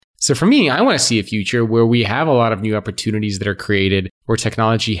So for me, I want to see a future where we have a lot of new opportunities that are created, where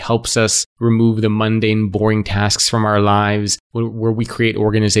technology helps us remove the mundane, boring tasks from our lives, where we create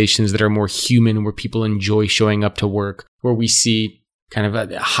organizations that are more human, where people enjoy showing up to work, where we see kind of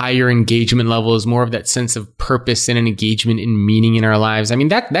a higher engagement levels, more of that sense of purpose and an engagement and meaning in our lives. I mean,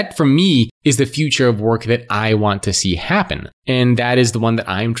 that for me is the future of work that I want to see happen. And that is the one that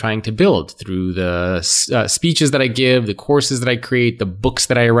I'm trying to build through the speeches that I give, the courses that I create, the books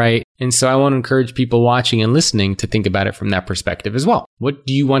that I write. And so I want to encourage people watching and listening to think about it from that perspective as well. What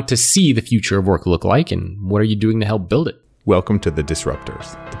do you want to see the future of work look like? And what are you doing to help build it? Welcome to The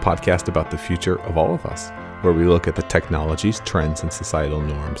Disruptors, the podcast about the future of all of us, where we look at the technologies, trends, and societal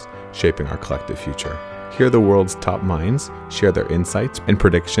norms shaping our collective future. Hear the world's top minds share their insights and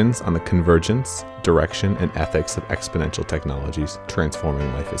predictions on the convergence, direction, and ethics of exponential technologies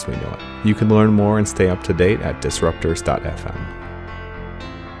transforming life as we know it. You can learn more and stay up to date at disruptors.fm.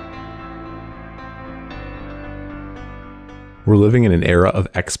 We're living in an era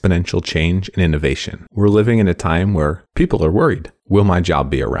of exponential change and innovation. We're living in a time where people are worried. Will my job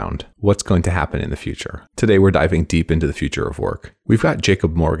be around? What's going to happen in the future? Today, we're diving deep into the future of work. We've got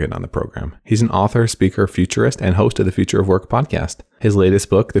Jacob Morgan on the program. He's an author, speaker, futurist, and host of the Future of Work podcast. His latest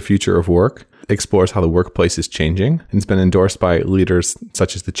book, The Future of Work, explores how the workplace is changing, and it's been endorsed by leaders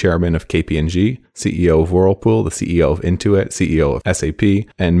such as the chairman of KPMG, CEO of Whirlpool, the CEO of Intuit, CEO of SAP,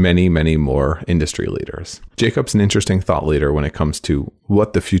 and many, many more industry leaders. Jacob's an interesting thought leader when it comes to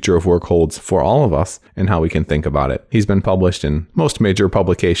what the future of work holds for all of us and how we can think about it. He's been published in most major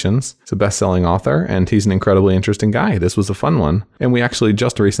publications. He's a best-selling author, and he's an incredibly interesting guy. This was a fun one. And we actually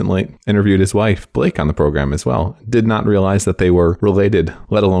just recently interviewed his wife, Blake, on the program as well. Did not realize that they were related,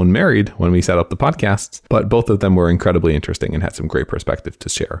 let alone married, when we set up the podcasts, but both of them were incredibly interesting and had some great perspective to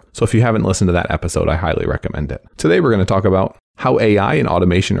share. So if you haven't listened to that episode, I highly recommend it. Today, we're going to talk about how AI and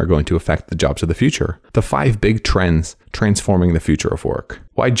automation are going to affect the jobs of the future, the 5 big trends transforming the future of work,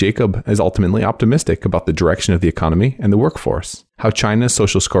 why Jacob is ultimately optimistic about the direction of the economy and the workforce, how China's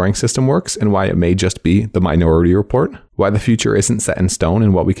social scoring system works and why it may just be the Minority Report, why the future isn't set in stone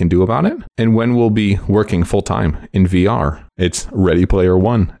and what we can do about it, and when we'll be working full-time in VR. It's Ready Player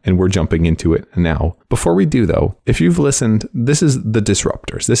One, and we're jumping into it now. Before we do, though, if you've listened, this is The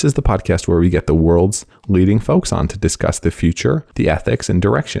Disruptors. This is the podcast where we get the world's leading folks on to discuss the future, the ethics, and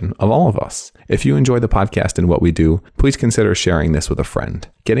direction of all of us. If you enjoy the podcast and what we do, please consider sharing this with a friend.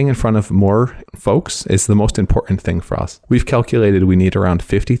 Getting in front of more folks is the most important thing for us. We've calculated we need around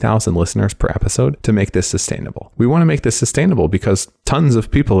 50,000 listeners per episode to make this sustainable. We want to make this sustainable because tons of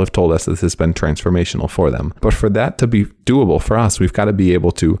people have told us this has been transformational for them. But for that to be doable for us, we've got to be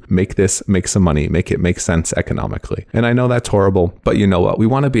able to make this make some money, make it make sense economically. And I know that's horrible, but you know what? We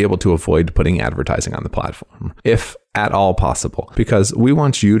want to be able to avoid putting advertising on the platform, if at all possible, because we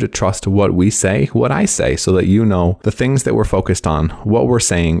want you to trust what we say, what I say, so that you know the things that we're focused on, what we're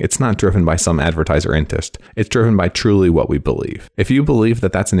saying, it's not driven by some advertiser interest. It's driven by truly what we believe. If you believe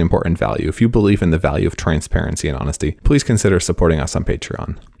that that's an important value, if you believe in the value of transparency and honesty, please consider supporting us on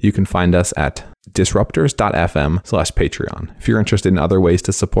Patreon. You can find us at disruptors.fm/Patreon. If you're interested in other ways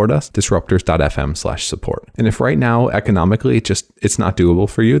to support us, disruptors.fm/support. And if right now, economically, it's not doable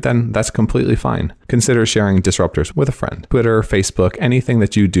for you, then that's completely fine. Consider sharing Disruptors with a friend. Twitter, Facebook, anything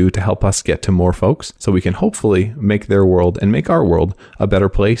that you do to help us get to more folks so we can hopefully make their world and make our world a better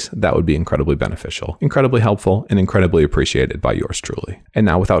place, that would be incredibly beneficial, incredibly helpful, and incredibly appreciated by yours truly. And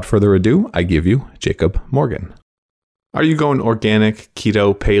now, without further ado, I give you Jacob Morgan. Are you going organic,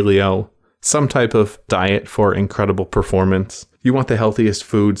 keto, paleo, some type of diet for incredible performance? You want the healthiest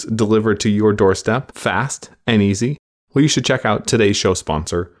foods delivered to your doorstep, fast and easy? Well, you should check out today's show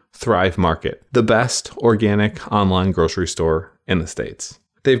sponsor, Thrive Market, the best organic online grocery store in the States.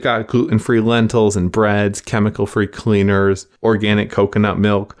 They've got gluten-free lentils and breads, chemical-free cleaners, organic coconut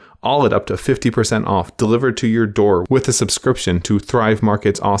milk, all at up to 50% off, delivered to your door with a subscription to Thrive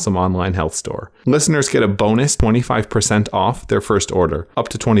Market's awesome online health store. Listeners get a bonus 25% off their first order, up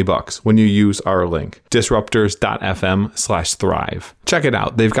to $20 when you use our link, disruptors.fm/thrive. Check it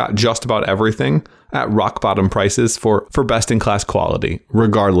out. They've got just about everything at rock bottom prices for best-in-class quality,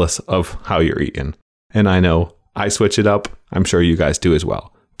 regardless of how you're eating. And I know I switch it up. I'm sure you guys do as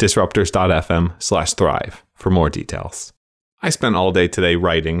well. Disruptors.fm/thrive for more details. I spent all day today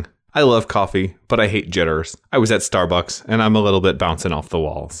writing. I love coffee, but I hate jitters. I was at Starbucks, and I'm a little bit bouncing off the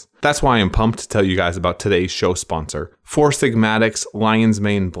walls. That's why I'm pumped to tell you guys about today's show sponsor, Four Sigmatic's Lion's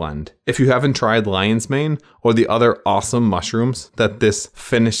Mane Blend. If you haven't tried Lion's Mane or the other awesome mushrooms that this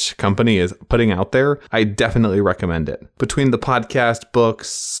Finnish company is putting out there, I definitely recommend it. Between the podcast, books,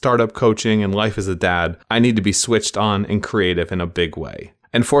 startup coaching, and life as a dad, I need to be switched on and creative in a big way.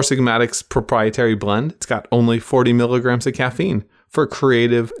 And Four Sigmatic's proprietary blend, it's got only 40 milligrams of caffeine for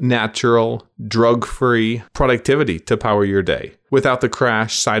creative, natural, drug-free productivity to power your day without the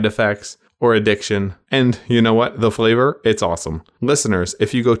crash, side effects, or addiction. And you know what? The flavor, it's awesome. Listeners,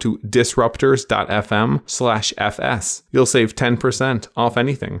 if you go to disruptors.fm/FS, you'll save 10% off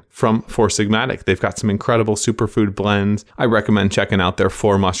anything from Four Sigmatic. They've got some incredible superfood blends. I recommend checking out their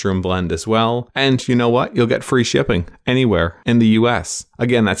 4 mushroom blend as well. And you know what? You'll get free shipping anywhere in the US.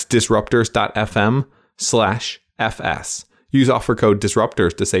 Again, that's disruptors.fm/FS. Use offer code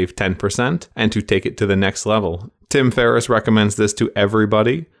DISRUPTORS to save 10% and to take it to the next level. Tim Ferriss recommends this to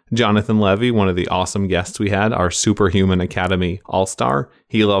everybody. Jonathan Levy, one of the awesome guests we had, our Superhuman Academy All-Star,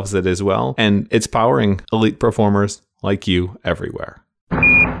 he loves it as well. And it's powering elite performers like you everywhere.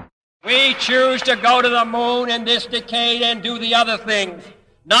 We choose to go to the moon in this decade and do the other things,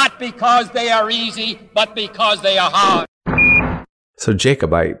 not because they are easy, but because they are hard. So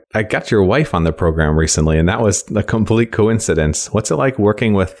Jacob, I got your wife on the program recently, and that was a complete coincidence. What's it like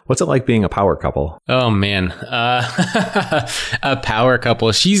being a power couple? Oh man, a power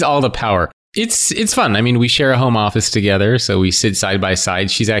couple. She's all the power. It's fun. I mean, we share a home office together, so we sit side by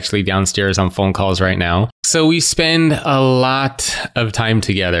side. She's actually downstairs on phone calls right now. So we spend a lot of time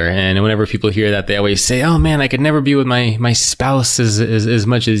together. And whenever people hear that, they always say, oh man, I could never be with my spouse as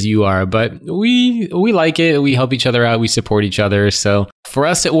much as you are. But we like it. We help each other out. We support each other. So for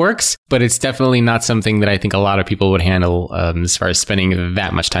us, it works, but it's definitely not something that I think a lot of people would handle as far as spending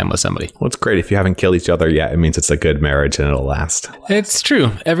that much time with somebody. Well, it's great. If you haven't killed each other yet, it means it's a good marriage and it'll last. It's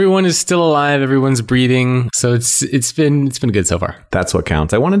true. Everyone is still alive. Everyone's breathing. So it's been good so far. That's what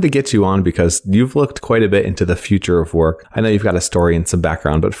counts. I wanted to get you on because you've looked quite a bit into the future of work. I know you've got a story and some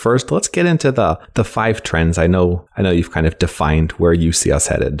background, but first let's get into the 5 trends. I know you've kind of defined where you see us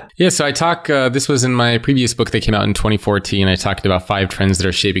headed. Yeah. So I this was in my previous book that came out in 2014. I talked about 5 trends that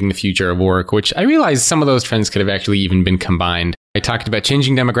are shaping the future of work, which I realized some of those trends could have actually even been combined. I talked about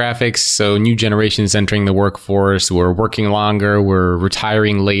changing demographics, so new generations entering the workforce. We're working longer, we're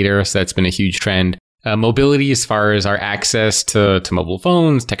retiring later, so that's been a huge trend. Mobility as far as our access to mobile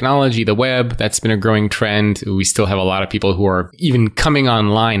phones, technology, the web, that's been a growing trend. We still have a lot of people who are even coming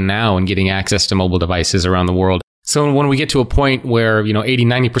online now and getting access to mobile devices around the world. So when we get to a point where,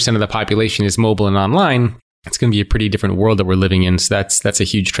 80-90% of the population is mobile and online, it's going to be a pretty different world that we're living in. So that's a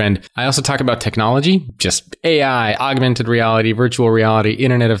huge trend. I also talk about technology, just AI, augmented reality, virtual reality,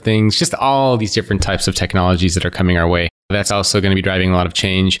 Internet of Things, just all these different types of technologies that are coming our way. That's also going to be driving a lot of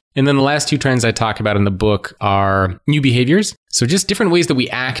change. And then the last 2 trends I talk about in the book are new behaviors. So just different ways that we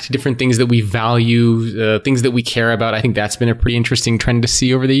act, different things that we value, things that we care about. I think that's been a pretty interesting trend to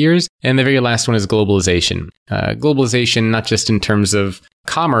see over the years. And the very last one is globalization. Globalization, not just in terms of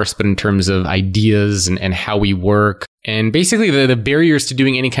commerce, but in terms of ideas and how we work. And basically the barriers to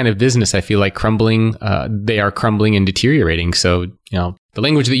doing any kind of business, I feel like they are crumbling and deteriorating. So, the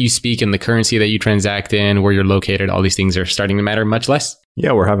language that you speak and the currency that you transact in, where you're located, all these things are starting to matter much less.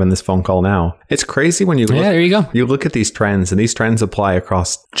 Yeah, we're having this phone call now. It's crazy when you look, there you go. You look at these trends, and these trends apply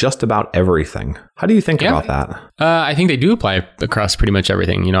across just about everything. How do you think about that? I think they do apply across pretty much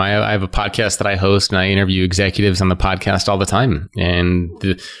everything. I have a podcast that I host, and I interview executives on the podcast all the time. And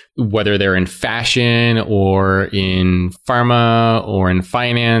whether they're in fashion or in pharma or in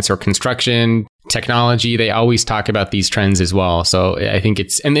finance or construction, technology, they always talk about these trends as well. So I think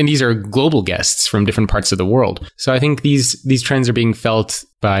and then these are global guests from different parts of the world. So I think these trends are being felt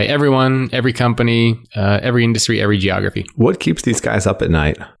by everyone, every company, every industry, every geography. What keeps these guys up at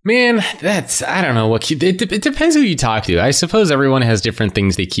night? Man, I don't know it depends who you talk to. I suppose everyone has different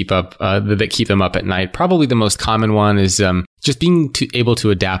things they keep up, that keep them up at night. Probably the most common one is just being able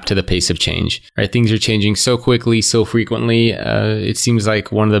to adapt to the pace of change, right? Things are changing so quickly, so frequently. It seems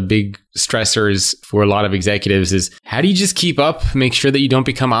like one of the big stressors for a lot of executives is how do you just keep up, make sure that you don't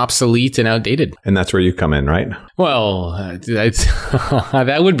become obsolete and outdated? And that's where you come in, right? Well,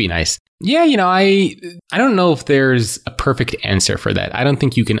 that would be nice. Yeah, I don't know if there's a perfect answer for that. I don't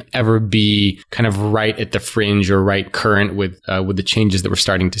think you can ever be kind of right at the fringe or right current with the changes that we're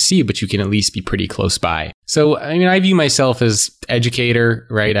starting to see, but you can at least be pretty close by. So, I view myself as educator,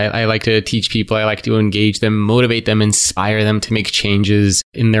 right? I like to teach people. I like to engage them, motivate them, inspire them to make changes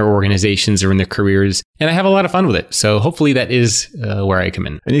in their organizations or in their careers. And I have a lot of fun with it. So hopefully that is where I come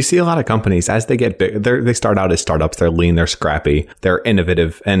in. And you see a lot of companies, as they get big, they start out as startups. They're lean, they're scrappy, they're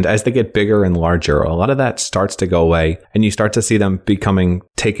innovative. And as they get get bigger and larger, a lot of that starts to go away and you start to see them becoming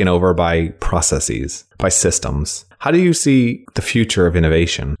taken over by processes, by systems. How do you see the future of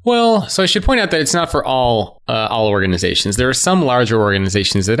innovation? Well, so I should point out that it's not for all organizations. There are some larger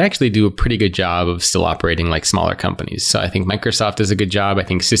organizations that actually do a pretty good job of still operating like smaller companies. So I think Microsoft does a good job. I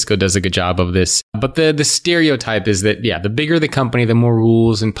think Cisco does a good job of this. But the stereotype is that, the bigger the company, the more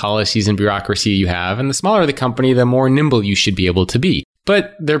rules and policies and bureaucracy you have. And the smaller the company, the more nimble you should be able to be.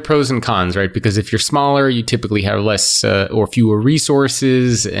 But there are pros and cons, right? Because if you're smaller, you typically have less or fewer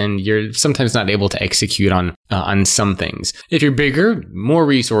resources, and you're sometimes not able to execute on some things. If you're bigger, more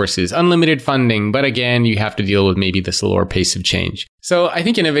resources, unlimited funding, but again, you have to deal with maybe the slower pace of change. So I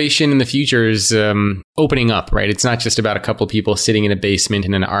think innovation in the future is opening up, right? It's not just about a couple of people sitting in a basement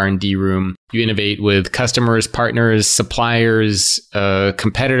in an R&D room. You innovate with customers, partners, suppliers,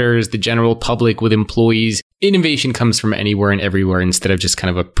 competitors, the general public, with employees. Innovation comes from anywhere and everywhere instead of just kind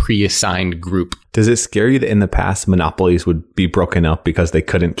of a pre-assigned group. Does it scare you that in the past, monopolies would be broken up because they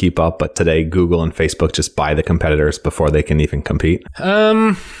couldn't keep up, but today Google and Facebook just buy the competitors before they can even compete?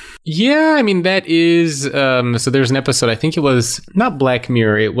 Yeah, I mean, that is, so there's an episode, I think it was not Black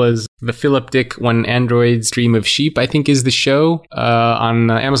Mirror, it was the Philip Dick When Androids Dream of Sheep, I think is the show, on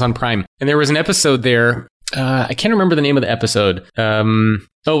Amazon Prime. And there was an episode there, I can't remember the name of the episode.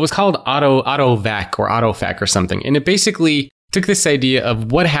 It was called AutoVac or AutoFac or something. And it basically took this idea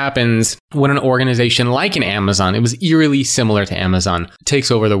of what happens when an organization like an Amazon, it was eerily similar to Amazon,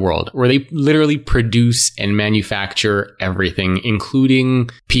 takes over the world, where they literally produce and manufacture everything, including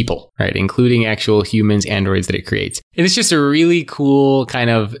people, right? Including actual humans, androids that it creates. And it's just a really cool kind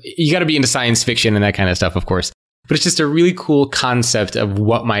of, you got to be into science fiction and that kind of stuff, of course. But it's just a really cool concept of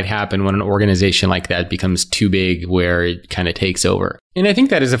what might happen when an organization like that becomes too big, where it kind of takes over. And I think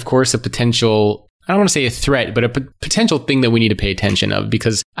that is, of course, a potential, I don't want to say a threat, but a potential thing that we need to pay attention of,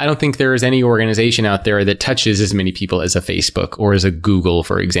 because I don't think there is any organization out there that touches as many people as a Facebook or as a Google,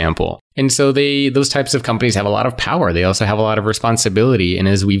 for example. And so those types of companies have a lot of power. They also have a lot of responsibility. And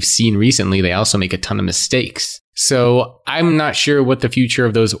as we've seen recently, they also make a ton of mistakes. So I'm not sure what the future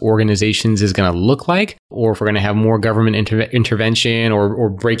of those organizations is going to look like, or if we're going to have more government intervention or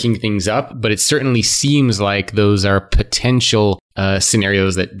breaking things up. But it certainly seems like those are potential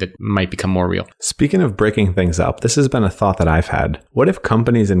scenarios that might become more real. Speaking of breaking things up, this has been a thought that I've had. What if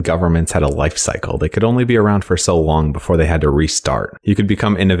companies and governments had a life cycle? They could only be around for so long before they had to restart. You could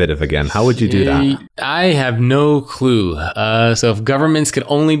become innovative again. How would you do that? I have no clue. So if governments could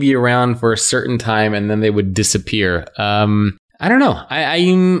only be around for a certain time and then they would disappear, I don't know.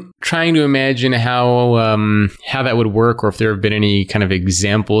 I'm trying to imagine how that would work, or if there have been any kind of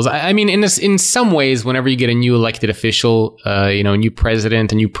examples. I mean, in some ways, whenever you get a new elected official, a new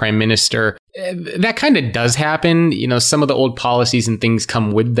president, a new prime minister, that kind of does happen. Some of the old policies and things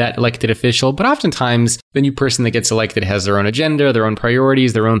come with that elected official, but oftentimes the new person that gets elected has their own agenda, their own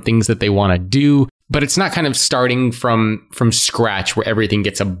priorities, their own things that they want to do. But it's not kind of starting from scratch where everything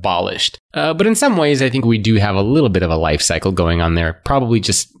gets abolished. But in some ways, I think we do have a little bit of a life cycle going on there. Probably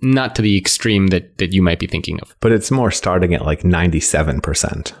just not to the extreme that you might be thinking of. But it's more starting at like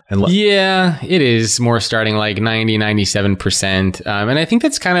 97%. Yeah, it is more starting like 97%. And I think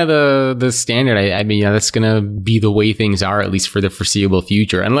that's kind of the standard. I mean, that's going to be the way things are, at least for the foreseeable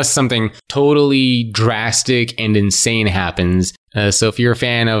future, unless something totally drastic and insane happens. So if you're a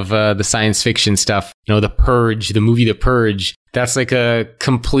fan of the science fiction stuff, The Purge, the movie The Purge, that's like a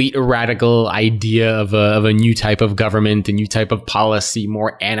complete radical idea of a new type of government, a new type of policy,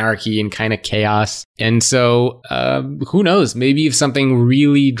 more anarchy and kind of chaos. And so who knows? Maybe if something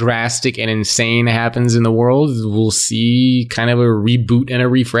really drastic and insane happens in the world, we'll see kind of a reboot and a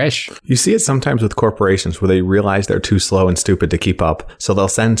refresh. You see it sometimes with corporations where they realize they're too slow and stupid to keep up. So they'll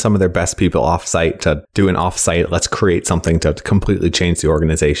send some of their best people off-site to do an off-site, let's create something to completely change the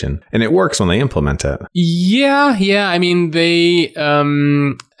organization. And it works when they implement it. Yeah. I mean,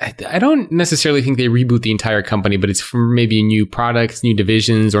 I don't necessarily think they reboot the entire company, but it's for maybe new products, new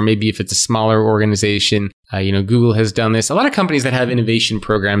divisions, or maybe if it's a smaller organization. Google has done this. A lot of companies that have innovation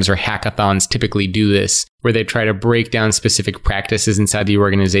programs or hackathons typically do this, where they try to break down specific practices inside the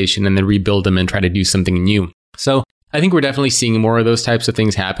organization and then rebuild them and try to do something new. So I think we're definitely seeing more of those types of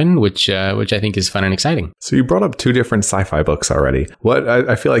things happen, which I think is fun and exciting. So you brought up 2 different sci-fi books already.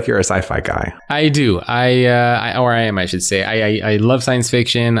 I feel like you're a sci-fi guy. I do. I should say. I love science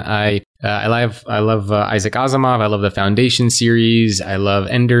fiction. I I love Isaac Asimov. I love the Foundation series. I love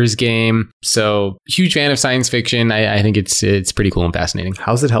Ender's Game. So huge fan of science fiction. I think it's pretty cool and fascinating.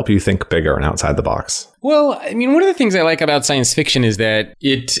 How does it help you think bigger and outside the box? Well, I mean, one of the things I like about science fiction is that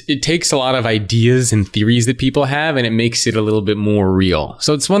it takes a lot of ideas and theories that people have and it makes it a little bit more real.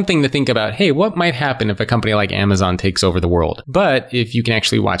 So it's one thing to think about, hey, what might happen if a company like Amazon takes over the world? But if you can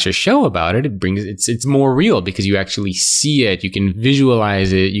actually watch a show about it, it's more real because you actually see it, you can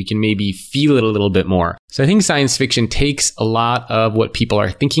visualize it, you can maybe feel it a little bit more. So I think science fiction takes a lot of what people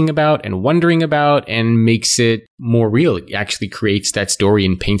are thinking about and wondering about and makes it more real. It actually creates that story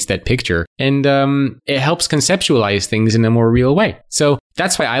and paints that picture. And it helps conceptualize things in a more real way. So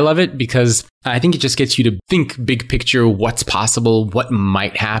that's why I love it, because I think it just gets you to think big picture, what's possible, what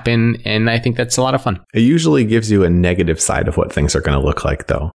might happen. And I think that's a lot of fun. It usually gives you a negative side of what things are going to look like,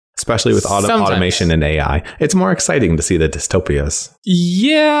 though. Especially with automation and AI. It's more exciting to see the dystopias.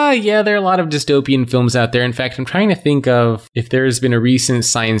 Yeah, there are a lot of dystopian films out there. In fact, I'm trying to think of if there's been a recent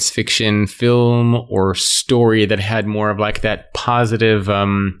science fiction film or story that had more of like that positive,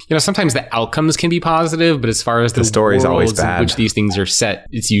 sometimes the outcomes can be positive, but as far as the story's always bad. In which these things are set,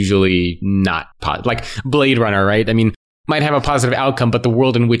 it's usually not positive. Like Blade Runner, right? I mean, might have a positive outcome, but the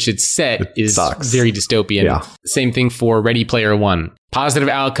world in which it's set is very dystopian. Yeah. Same thing for Ready Player One. Positive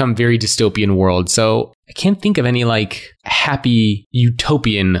outcome, very dystopian world. So I can't think of any like happy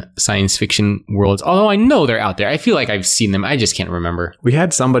utopian science fiction worlds, although I know they're out there. I feel like I've seen them. I just can't remember. We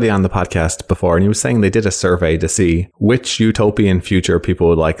had somebody on the podcast before, and he was saying they did a survey to see which utopian future people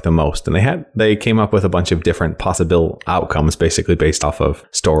would like the most. And they came up with a bunch of different possible outcomes, basically based off of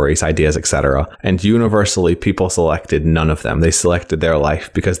stories, ideas, etc. And universally, people selected none of them. They selected their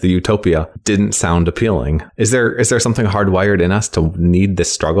life because the utopia didn't sound appealing. Is there something hardwired in us to need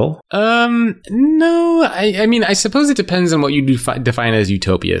this struggle? No. I mean, I suppose it depends on what you define as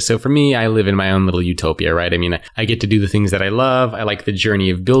utopia. So for me, I live in my own little utopia, right? I mean, I get to do the things that I love. I like the journey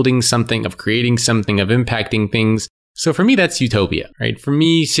of building something, of creating something, of impacting things. So for me, that's utopia, right? For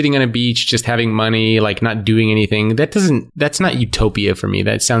me, sitting on a beach, just having money, like not doing anything, that's not utopia for me.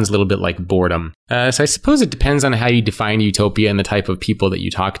 That sounds a little bit like boredom. So I suppose it depends on how you define utopia and the type of people that you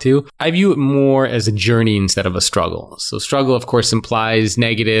talk to. I view it more as a journey instead of a struggle. So struggle, of course, implies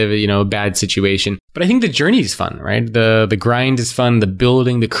negative, a bad situation. But I think the journey is fun, right? The grind is fun. The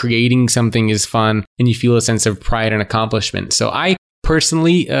building, the creating something is fun. And you feel a sense of pride and accomplishment. So I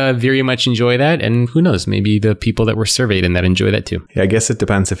personally very much enjoy that, and who knows, maybe the people that were surveyed in that enjoy that too. Yeah, I guess it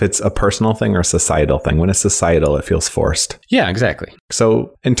depends if it's a personal thing or a societal thing. When it's societal, it feels forced. Yeah, exactly.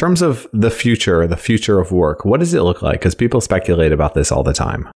 So in terms of the future of work, what does it look like? Because people speculate about this all the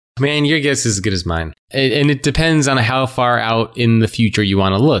time. Man, your guess is as good as mine. And it depends on how far out in the future you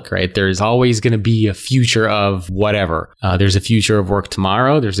want to look, right? There's always going to be a future of whatever. There's a future of work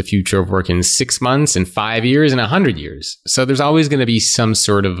tomorrow. There's a future of work in 6 months and 5 years and 100 years. So there's always going to be some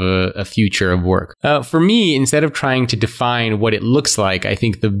sort of a future of work. For me, instead of trying to define what it looks like, I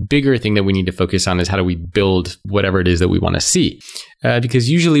think the bigger thing that we need to focus on is how do we build whatever it is that we want to see. Because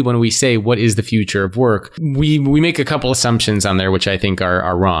usually when we say what is the future of work, we make a couple assumptions on there, which I think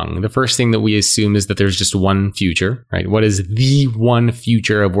are wrong. The first thing that we assume is that there's just one future, right? What is the one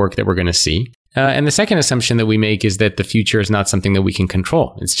future of work that we're going to see? And the second assumption that we make is that the future is not something that we can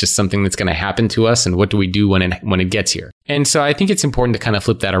control. It's just something that's going to happen to us. And what do we do when it gets here? And so I think it's important to kind of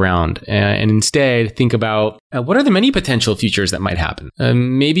flip that around and instead think about what are the many potential futures that might happen?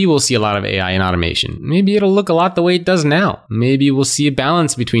 Maybe we'll see a lot of AI and automation. Maybe it'll look a lot the way it does now. Maybe we'll see a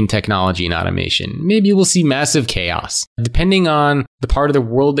balance between technology and automation. Maybe we'll see massive chaos. Depending on the part of the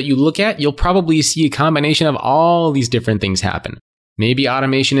world that you look at, you'll probably see a combination of all these different things happen. Maybe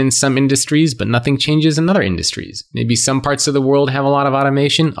automation in some industries, but nothing changes in other industries. Maybe some parts of the world have a lot of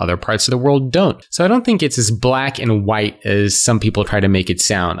automation, other parts of the world don't. So I don't think it's as black and white as some people try to make it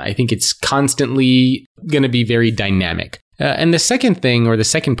sound. I think it's constantly going to be very dynamic. And the second thing, or the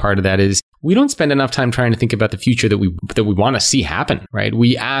second part of that, is we don't spend enough time trying to think about the future that we want to see happen, right?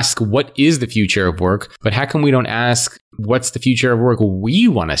 We ask, what is the future of work? But how come we don't ask, what's the future of work we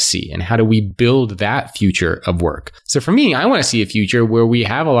want to see? And how do we build that future of work? So for me, I want to see a future where we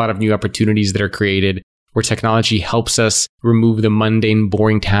have a lot of new opportunities that are created, where technology helps us remove the mundane,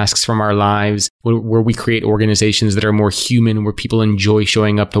 boring tasks from our lives, where we create organizations that are more human, where people enjoy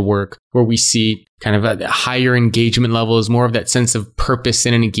showing up to work, where we see kind of a higher engagement levels, more of that sense of purpose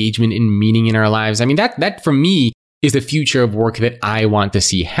and an engagement and meaning in our lives. I mean, that for me is the future of work that I want to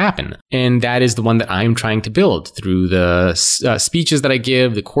see happen. And that is the one that I'm trying to build through the speeches that I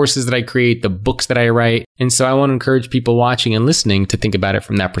give, the courses that I create, the books that I write. And so I want to encourage people watching and listening to think about it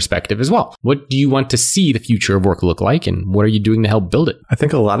from that perspective as well. What do you want to see the future of work look like? And what are you doing to help build it? I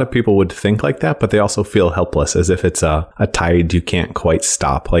think a lot of people would think like that, but they also feel helpless, as if it's a tide you can't quite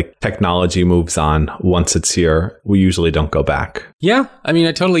stop. Like technology moves on. Once it's here, we usually don't go back. Yeah, I mean,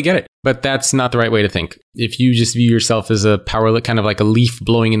 I totally get it. But that's not the right way to think. If you just view yourself as a kind of like a leaf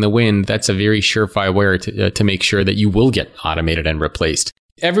blowing in the wind, that's a very surefire way to make sure that you will get automated and replaced.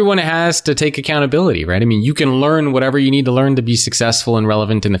 Everyone has to take accountability, right? I mean, you can learn whatever you need to learn to be successful and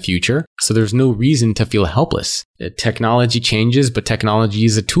relevant in the future. So there's no reason to feel helpless. Technology changes, but technology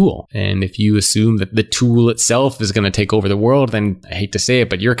is a tool. And if you assume that the tool itself is going to take over the world, then I hate to say it,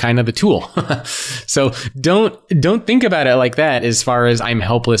 but you're kind of the tool. So don't think about it like that as far as I'm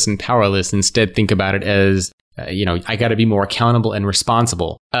helpless and powerless. Instead, think about it as I got to be more accountable and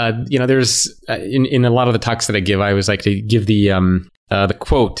responsible. There's in a lot of the talks that I give, I always like to give the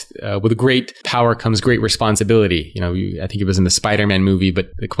quote, with great power comes great responsibility. I think it was in the Spider-Man movie,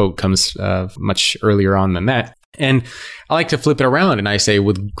 but the quote comes much earlier on than that. And I like to flip it around and I say,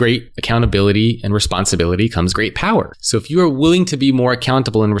 with great accountability and responsibility comes great power. So if you are willing to be more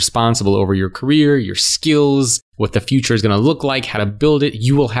accountable and responsible over your career, your skills, what the future is going to look like, how to build it,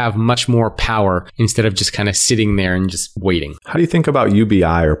 you will have much more power instead of just kind of sitting there and just waiting. How do you think about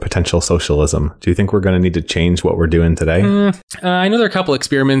UBI or potential socialism? Do you think we're going to need to change what we're doing today? I know there are a couple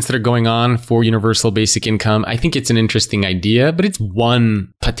experiments that are going on for universal basic income. I think it's an interesting idea, but it's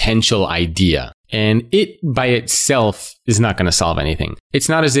one potential idea. And it by itself is not going to solve anything. It's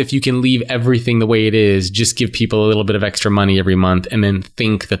not as if you can leave everything the way it is, just give people a little bit of extra money every month, and then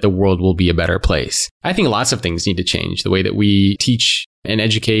think that the world will be a better place. I think lots of things need to change. The way that we teach and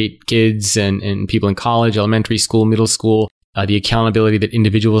educate kids and people in college, elementary school, middle school, the accountability that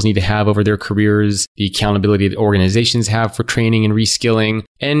individuals need to have over their careers, the accountability that organizations have for training and reskilling.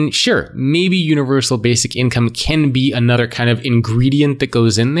 And sure, maybe universal basic income can be another kind of ingredient that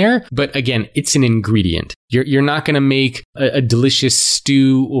goes in there. But again, it's an ingredient. You're not going to make a delicious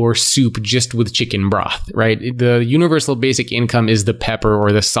stew or soup just with chicken broth, right? The universal basic income is the pepper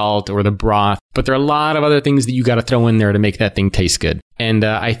or the salt or the broth. But there are a lot of other things that you got to throw in there to make that thing taste good. And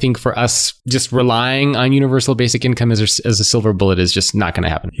I think for us, just relying on universal basic income as a silver bullet is just not going to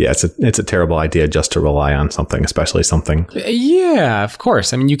happen. Yeah, it's a terrible idea just to rely on something, especially something. Yeah, of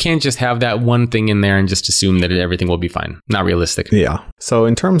course. I mean, you can't just have that one thing in there and just assume that everything will be fine. Not realistic. Yeah. So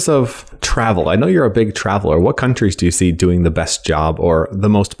in terms of travel, I know you're a big traveler. What countries do you see doing the best job or the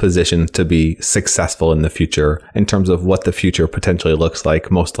most positioned to be successful in the future in terms of what the future potentially looks like,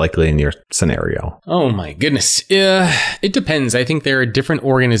 most likely in your scenario? Oh my goodness. It depends. I think there are different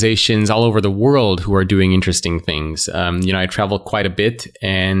organizations all over the world who are doing interesting things. I travel quite a bit,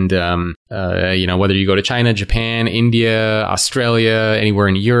 and whether you go to China, Japan, India, Australia, anywhere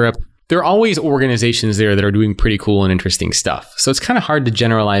in Europe, there are always organizations there that are doing pretty cool and interesting stuff. So it's kind of hard to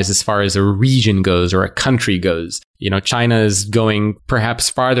generalize as far as a region goes or a country goes. China is going perhaps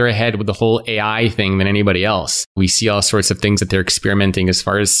farther ahead with the whole AI thing than anybody else. We see all sorts of things that they're experimenting as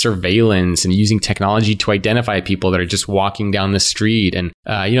far as surveillance and using technology to identify people that are just walking down the street. And,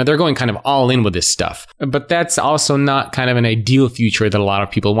 they're going kind of all in with this stuff. But that's also not kind of an ideal future that a lot of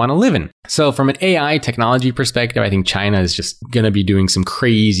people want to live in. So from an AI technology perspective, I think China is just going to be doing some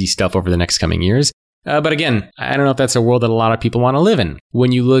crazy stuff over the next coming years. But again, I don't know if that's a world that a lot of people want to live in.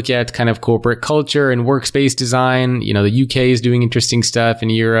 When you look at kind of corporate culture and workspace design, the UK is doing interesting stuff in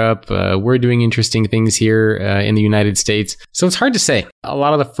Europe. We're doing interesting things here in the United States. So it's hard to say. A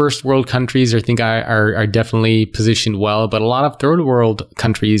lot of the first world countries are definitely positioned well, but a lot of third world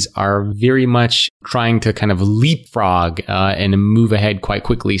countries are very much trying to kind of leapfrog and move ahead quite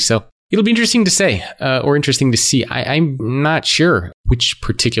quickly. So it'll be interesting to say, or interesting to see. I'm not sure which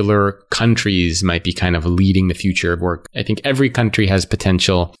particular countries might be kind of leading the future of work. I think every country has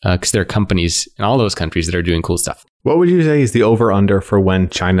potential because there are companies in all those countries that are doing cool stuff. What would you say is the over-under for when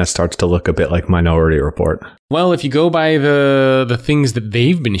China starts to look a bit like Minority Report? Well, if you go by the things that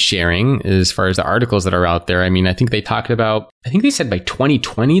they've been sharing as far as the articles that are out there, I mean, I think they said by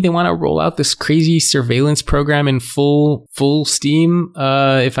 2020 they want to roll out this crazy surveillance program in full steam.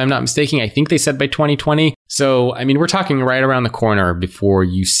 If I'm not mistaken, I think they said by 2020. So, I mean, we're talking right around the corner before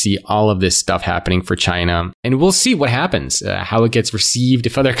you see all of this stuff happening for China. And we'll see what happens, how it gets received,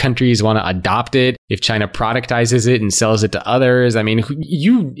 if other countries want to adopt it, if China productizes it and sells it to others. I mean,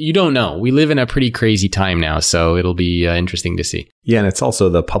 you don't know. We live in a pretty crazy time now. So it'll be interesting to see. Yeah, and it's also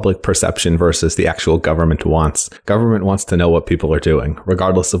the public perception versus the actual government wants. Government wants to know what people are doing,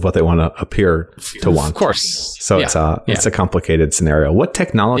 regardless of what they want to appear to want. Of course. So it's a complicated scenario. What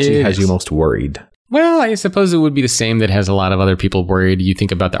technology has you most worried? Well, I suppose it would be the same that has a lot of other people worried. You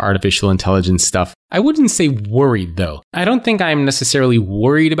think about the artificial intelligence stuff. I wouldn't say worried, though. I don't think I'm necessarily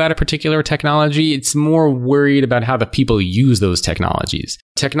worried about a particular technology. It's more worried about how the people use those technologies.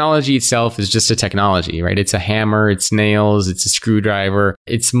 Technology itself is just a technology, right? It's a hammer, it's nails, it's a screwdriver.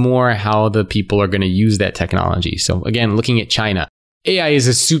 It's more how the people are going to use that technology. So again, looking at China. AI is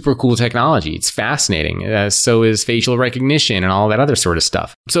a super cool technology. It's fascinating. So is facial recognition and all that other sort of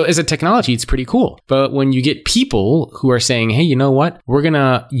stuff. So as a technology, it's pretty cool. But when you get people who are saying, hey, you know what? We're going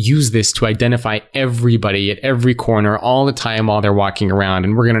to use this to identify everybody at every corner all the time while they're walking around.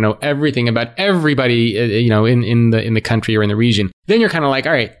 And we're going to know everything about everybody, in the country or in the region. Then you're kind of like,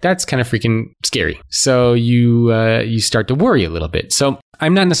 all right, that's kind of freaking scary. So you start to worry a little bit. So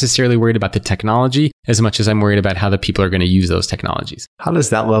I'm not necessarily worried about the technology as much as I'm worried about how the people are going to use those technologies. How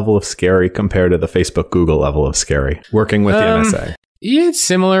does that level of scary compare to the Facebook, Google level of scary, working with the NSA? Yeah, it's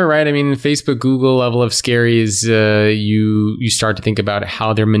similar, right? I mean, Facebook, Google level of scary is you start to think about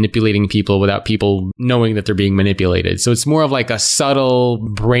how they're manipulating people without people knowing that they're being manipulated. So it's more of like a subtle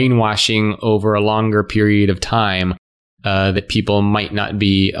brainwashing over a longer period of time that people might not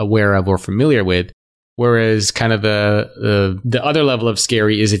be aware of or familiar with. Whereas kind of the other level of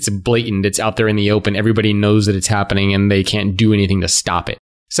scary is it's blatant, it's out there in the open, everybody knows that it's happening and they can't do anything to stop it.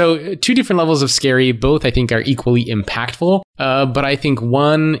 So two different levels of scary, both I think are equally impactful. But I think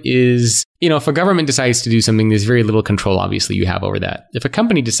one is, if a government decides to do something, there's very little control, obviously, you have over that. If a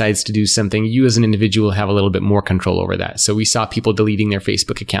company decides to do something, you as an individual have a little bit more control over that. So we saw people deleting their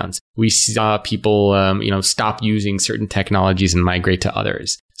Facebook accounts. We saw people, stop using certain technologies and migrate to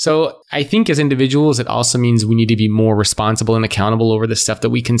others. So I think as individuals, it also means we need to be more responsible and accountable over the stuff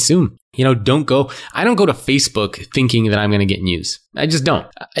that we consume. I don't go to Facebook thinking that I'm going to get news. I just don't.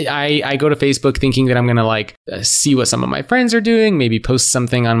 I go to Facebook thinking that I'm going to see what some of my friends are doing, maybe post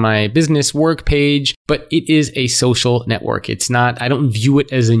something on my business work page, but it is a social network. It's not, I don't view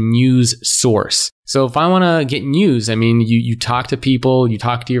it as a news source. So if I want to get news, I mean, you talk to people, you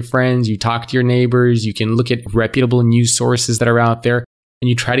talk to your friends, you talk to your neighbors, you can look at reputable news sources that are out there. And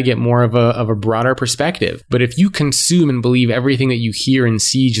you try to get more of a broader perspective. But if you consume and believe everything that you hear and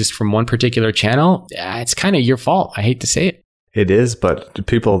see just from one particular channel, it's kind of your fault. I hate to say it. It is, but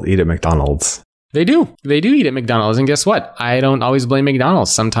people eat at McDonald's. They do. They do eat at McDonald's. And guess what? I don't always blame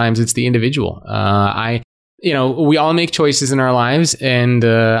McDonald's. Sometimes it's the individual. We all make choices in our lives. And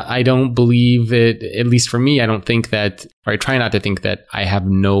I don't believe that, at least for me, I try not to think that I have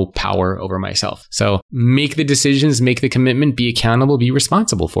no power over myself. So make the decisions, make the commitment, be accountable, be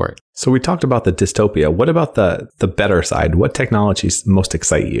responsible for it. So we talked about the dystopia. What about the better side? What technologies most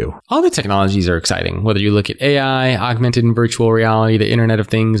excite you? All the technologies are exciting, whether you look at AI, augmented and virtual reality, the Internet of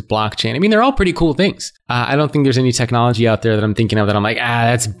Things, blockchain. I mean, they're all pretty cool things. I don't think there's any technology out there that I'm thinking of that I'm like,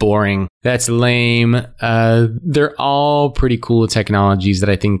 that's boring. That's lame. They're all pretty cool technologies that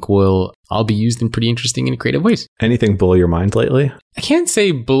I think will all be used in pretty interesting and creative ways. Anything blow your mind lately? I can't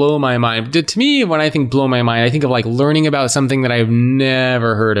say blow my mind. To me, when I think blow my mind, I think of learning about something that I've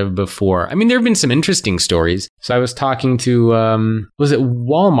never heard of before. I mean, there have been some interesting stories. So I was talking to, was it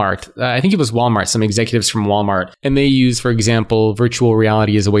Walmart? I think it was Walmart, some executives from Walmart. And they use, for example, virtual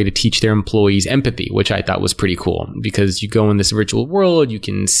reality as a way to teach their employees empathy, which I thought was pretty cool because you go in this virtual world, you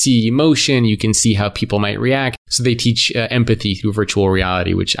can see emotion, you can see how people might react. So they teach empathy through virtual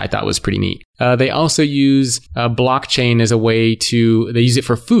reality, which I thought was pretty neat. They also use blockchain as a way they use it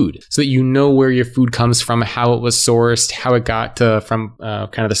for food so that you know where your food comes from, how it was sourced, how it got from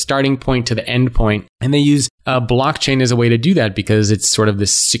kind of the starting point to the end point. And they use blockchain as a way to do that because it's sort of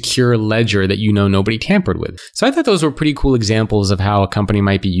this secure ledger that nobody tampered with. So I thought those were pretty cool examples of how a company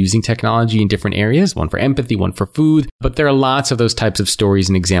might be using technology in different areas, one for empathy, one for food. But there are lots of those types of stories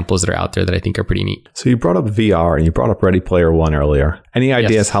and examples that are out there that I think are pretty neat. So you brought up VR and you brought up Ready Player One earlier. Any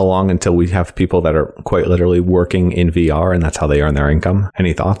ideas how long until we have people that are quite literally working in VR and that's how they earn their income?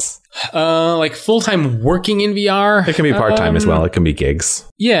 Any thoughts? Full-time working in VR? It can be part-time as well. It can be gigs.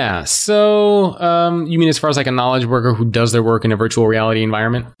 Yeah. So you mean as far as a knowledge worker who does their work in a virtual reality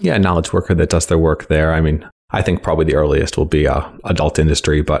environment? Yeah, a knowledge worker that does their work there. I mean, I think probably the earliest will be adult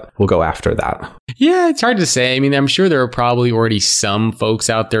industry, but we'll go after that. Yeah, it's hard to say. I mean, I'm sure there are probably already some folks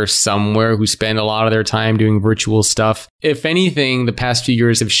out there somewhere who spend a lot of their time doing virtual stuff. If anything, the past few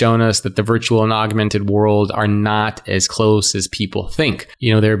years have shown us that the virtual and augmented world are not as close as people think.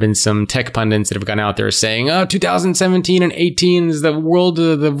 There have been some tech pundits that have gone out there saying, 2017 and 18 is the world,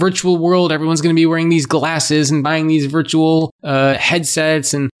 the virtual world. Everyone's going to be wearing these glasses and buying these virtual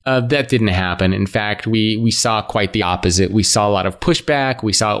headsets. And that didn't happen. In fact, we saw quite the opposite. We saw a lot of pushback.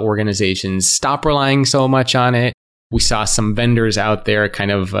 We saw organizations stop relying so much on it. We saw some vendors out there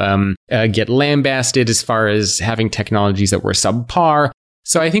kind of get lambasted as far as having technologies that were subpar.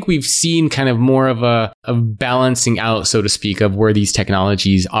 So I think we've seen kind of more of a balancing out, so to speak, of where these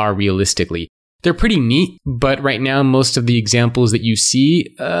technologies are realistically. They're pretty neat, but right now, most of the examples that you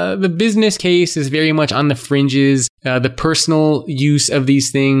see, the business case is very much on the fringes. The personal use of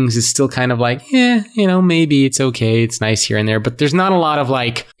these things is still kind of like, maybe it's okay. It's nice here and there, but there's not a lot of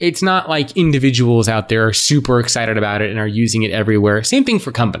it's not like individuals out there are super excited about it and are using it everywhere. Same thing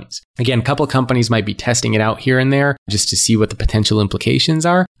for companies. Again, a couple of companies might be testing it out here and there just to see what the potential implications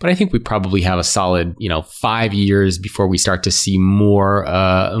are. But I think we probably have a solid, 5 years before we start to see more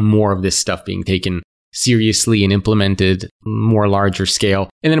of this stuff being taken seriously and implemented more larger scale.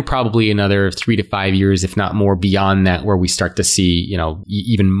 And then probably another 3 to 5 years, if not more beyond that, where we start to see,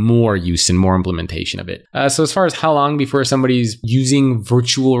 even more use and more implementation of it. So as far as how long before somebody's using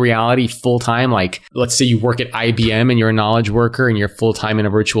virtual reality full time, like let's say you work at IBM and you're a knowledge worker and you're full time in a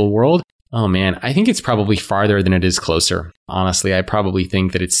virtual world. Oh man, I think it's probably farther than it is closer. Honestly, I probably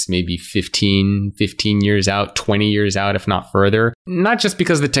think that it's maybe 15 years out, 20 years out, if not further. Not just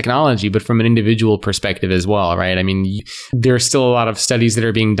because of the technology, but from an individual perspective as well, right? I mean, there are still a lot of studies that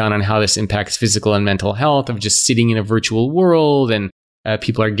are being done on how this impacts physical and mental health of just sitting in a virtual world, and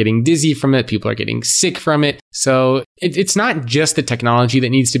people are getting dizzy from it. People are getting sick from it. So it's not just the technology that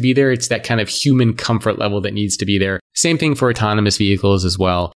needs to be there. It's that kind of human comfort level that needs to be there. Same thing for autonomous vehicles as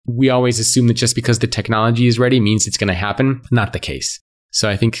well. We always assume that just because the technology is ready means it's going to happen. Not the case. So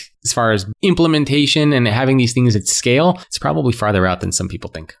I think as far as implementation and having these things at scale, it's probably farther out than some people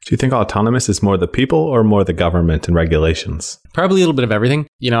think. Do you think autonomous is more the people or more the government and regulations? Probably a little bit of everything.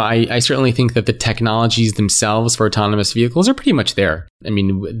 I certainly think that the technologies themselves for autonomous vehicles are pretty much there. I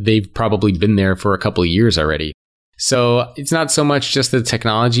mean, they've probably been there for a couple of years already. So it's not so much just the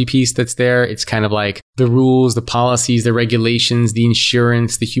technology piece that's there. It's kind of like the rules, the policies, the regulations, the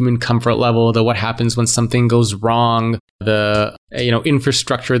insurance, the human comfort level, the what happens when something goes wrong, the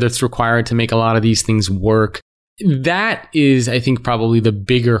infrastructure that's required to make a lot of these things work. That is, I think, probably the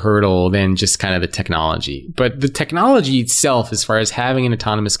bigger hurdle than just kind of the technology. But the technology itself, as far as having an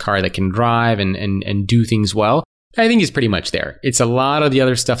autonomous car that can drive and do things well, I think is pretty much there. It's a lot of the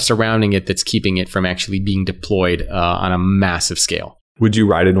other stuff surrounding it that's keeping it from actually being deployed on a massive scale. Would you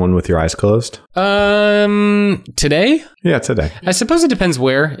ride in one with your eyes closed? Today? Yeah, today. I suppose it depends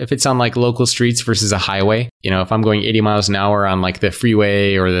where. If it's on like local streets versus a highway, if I'm going 80 miles an hour on like the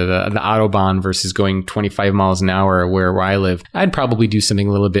freeway or the Autobahn versus going 25 miles an hour where I live, I'd probably do something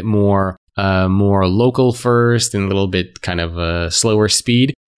a little bit more local first and a little bit kind of a slower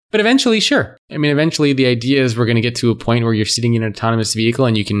speed. But eventually, sure. I mean, eventually the idea is we're going to get to a point where you're sitting in an autonomous vehicle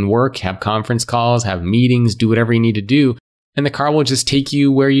and you can work, have conference calls, have meetings, do whatever you need to do. And the car will just take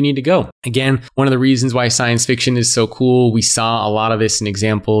you where you need to go. Again, one of the reasons why science fiction is so cool, we saw a lot of this in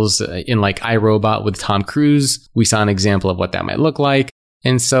examples in like iRobot with Tom Cruise. We saw an example of what that might look like.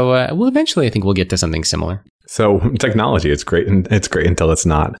 And so, eventually I think we'll get to something similar. So technology, it's great until it's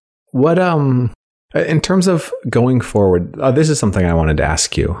not. What, in terms of going forward, this is something I wanted to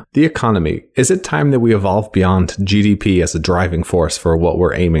ask you. The economy, is it time that we evolve beyond GDP as a driving force for what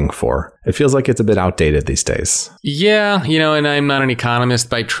we're aiming for? It feels like it's a bit outdated these days. Yeah, and I'm not an economist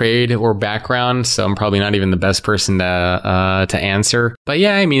by trade or background, so I'm probably not even the best person to answer. But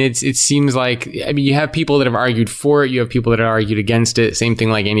yeah, I mean, it seems like, you have people that have argued for it, you have people that have argued against it. Same thing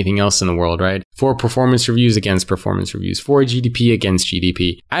like anything else in the world, right? For performance reviews, against performance reviews. For GDP, against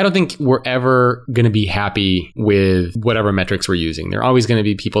GDP. I don't think we're ever going to be happy with whatever metrics we're using. There are always going to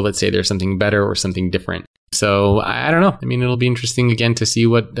be people that say there's something better or something different. So I don't know. I mean, it'll be interesting again to see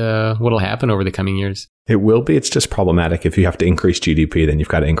what'll happen over the coming years. It will be. It's just problematic. If you have to increase GDP, then you've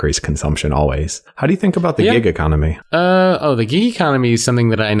got to increase consumption always. How do you think about the gig economy? The gig economy is something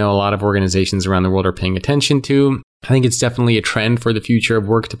that I know a lot of organizations around the world are paying attention to. I think it's definitely a trend for the future of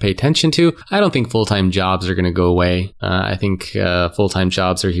work to pay attention to. I don't think full-time jobs are going to go away. I think full-time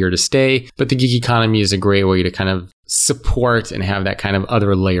jobs are here to stay, but the gig economy is a great way to kind of support and have that kind of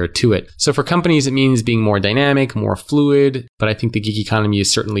other layer to it. So for companies, it means being more dynamic, more fluid, but I think the gig economy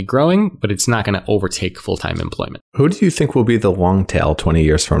is certainly growing, but it's not going to overtake full-time employment. Who do you think will be the long tail 20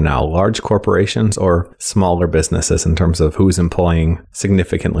 years from now? Large corporations or smaller businesses in terms of who's employing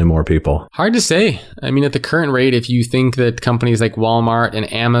significantly more people? Hard to say. I mean, at the current rate, if you think that companies like Walmart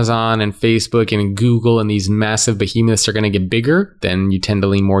and Amazon and Facebook and Google and these massive behemoths are going to get bigger, then you tend to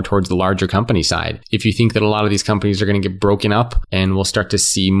lean more towards the larger company side. If you think that a lot of these companies are going to get broken up and we'll start to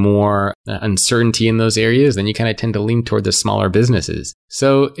see more uncertainty in those areas, then you kind of tend to lean toward the smaller businesses.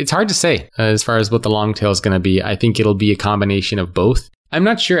 So it's hard to say as far as what the long tail is going to be. I think it'll be a combination of both. I'm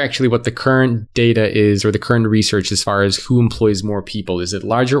not sure actually what the current data is or the current research as far as who employs more people. Is it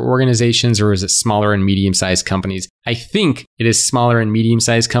larger organizations or is it smaller and medium-sized companies? I think it is smaller and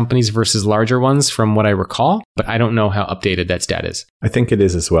medium-sized companies versus larger ones from what I recall, but I don't know how updated that stat is. I think it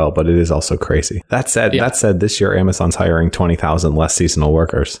is as well, but it is also crazy. That said, this year Amazon's hiring 20,000 less seasonal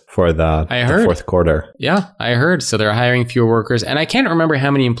workers for the fourth quarter. Yeah, I heard. So they're hiring fewer workers, and I can't remember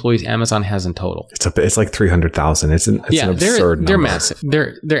how many employees Amazon has in total. It's like 300,000. It's an absurd number. They're massive.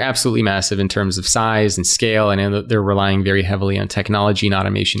 They're absolutely massive in terms of size and scale, and they're relying very heavily on technology and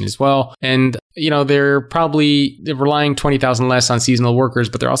automation as well. And they're relying 20,000 less on seasonal workers,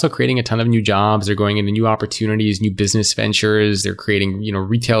 but they're also creating a ton of new jobs. They're going into new opportunities, new business ventures. They're creating,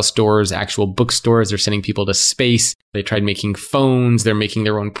 retail stores, actual bookstores. They're sending people to space. They tried making phones. They're making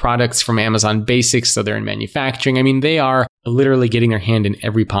their own products from Amazon Basics. So they're in manufacturing. I mean, they are literally getting their hand in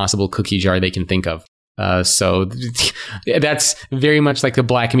every possible cookie jar they can think of. So that's very much like the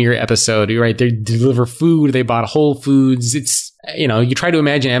Black Mirror episode, right? They deliver food. They bought Whole Foods. It's, you try to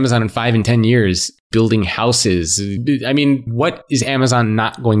imagine Amazon in 5 and 10 years building houses. I mean, what is Amazon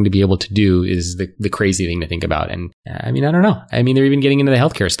not going to be able to do is the crazy thing to think about. And I don't know. I mean, they're even getting into the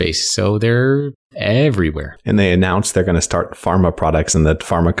healthcare space. So they're everywhere. And they announced they're going to start pharma products, and the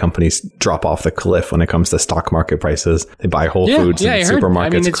pharma companies drop off the cliff when it comes to stock market prices. They buy Whole Foods and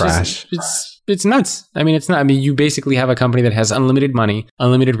supermarkets crash. It's nuts. I mean, it's not. I mean, you basically have a company that has unlimited money,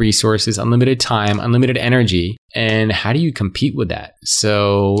 unlimited resources, unlimited time, unlimited energy. And how do you compete with that?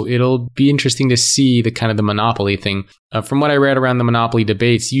 So it'll be interesting to see the kind of the monopoly thing. From what I read around the monopoly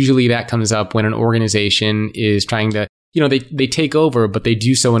debates, usually that comes up when an organization is trying to, they take over, but they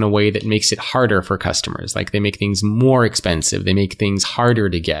do so in a way that makes it harder for customers. Like they make things more expensive. They make things harder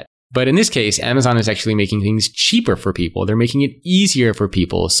to get. But in this case, Amazon is actually making things cheaper for people. They're making it easier for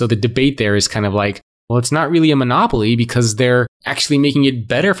people. So the debate there is kind of like, well, it's not really a monopoly because they're actually making it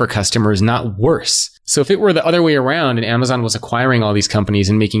better for customers, not worse. So if it were the other way around and Amazon was acquiring all these companies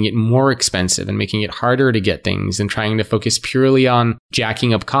and making it more expensive and making it harder to get things and trying to focus purely on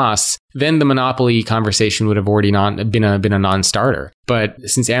jacking up costs, then the monopoly conversation would have already been a non-starter. But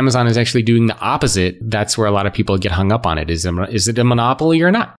since Amazon is actually doing the opposite, that's where a lot of people get hung up on it. Is it a monopoly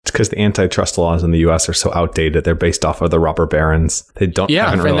or not? It's because the antitrust laws in the US are so outdated. They're based off of the robber barons. They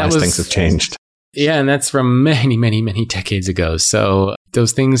haven't realized things have changed. Yeah, and that's from many, many, many decades ago. So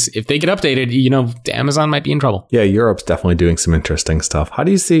those things, if they get updated, Amazon might be in trouble. Yeah, Europe's definitely doing some interesting stuff. How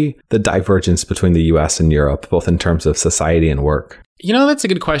do you see the divergence between the US and Europe, both in terms of society and work? That's a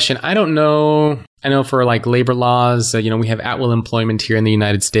good question. I don't know. I know for like labor laws, we have at-will employment here in the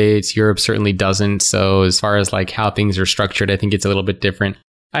United States. Europe certainly doesn't. So as far as like how things are structured, I think it's a little bit different.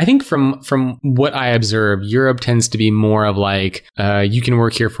 I think from what I observe, Europe tends to be more of like, you can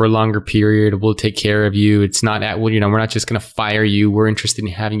work here for a longer period. We'll take care of you. It's not we're not just going to fire you. We're interested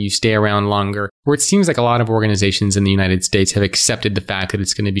in having you stay around longer. Where it seems like a lot of organizations in the United States have accepted the fact that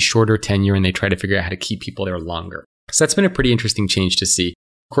it's going to be shorter tenure and they try to figure out how to keep people there longer. So that's been a pretty interesting change to see.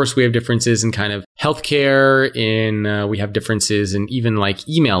 Of course, we have differences in kind of healthcare, we have differences in even like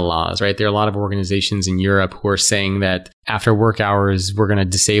email laws, right? There are a lot of organizations in Europe who are saying that after work hours, we're going to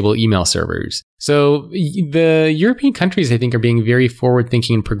disable email servers. So the European countries, I think, are being very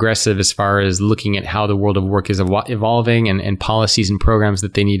forward-thinking and progressive as far as looking at how the world of work is evolving and policies and programs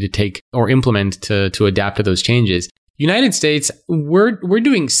that they need to take or implement to adapt to those changes. United States, we're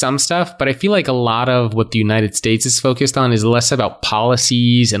doing some stuff, but I feel like a lot of what the United States is focused on is less about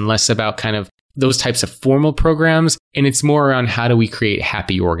policies and less about kind of those types of formal programs. And it's more around how do we create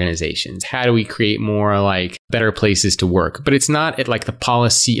happy organizations? How do we create more like better places to work? But it's not at like the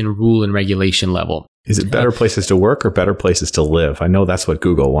policy and rule and regulation level. Is it better places to work or better places to live? I know that's what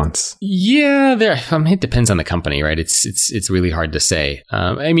Google wants. Yeah, it depends on the company, right? It's really hard to say.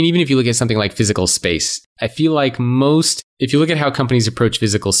 I mean, even if you look at something like physical space, I feel like if you look at how companies approach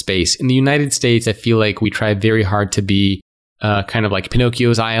physical space in the United States, I feel like we try very hard to be kind of like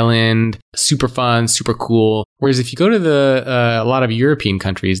Pinocchio's Island, super fun, super cool. Whereas if you go to a lot of European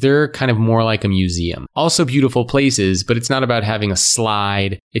countries, they're kind of more like a museum. Also beautiful places, but it's not about having a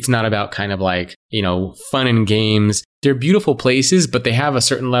slide. It's not about kind of like, fun and games. They're beautiful places, but they have a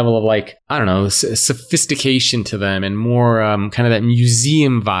certain level of like, I don't know, sophistication to them and more kind of that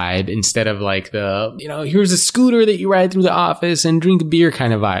museum vibe instead of like here's a scooter that you ride through the office and drink a beer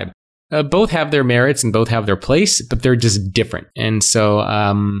kind of vibe. Both have their merits and both have their place, but they're just different. And so,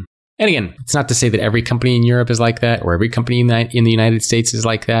 and again, it's not to say that every company in Europe is like that or every company in the United States is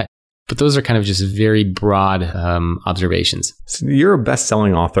like that, but those are kind of just very broad observations. So you're a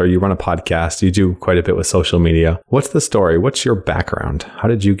best-selling author. You run a podcast. You do quite a bit with social media. What's the story? What's your background? How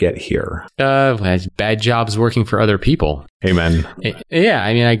did you get here? Bad jobs working for other people. Amen. Yeah.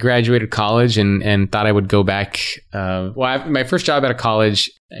 I mean, I graduated college and thought I would go back. My first job out of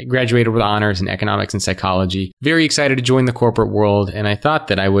college, I graduated with honors in economics and psychology. Very excited to join the corporate world. And I thought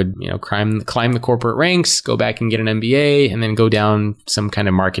that I would, climb the corporate ranks, go back and get an MBA, and then go down some kind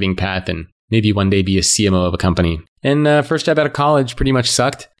of marketing path and maybe one day be a CMO of a company. And first job out of college pretty much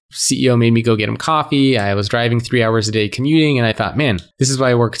sucked. CEO made me go get him coffee. I was driving 3 hours a day commuting. And I thought, man, this is why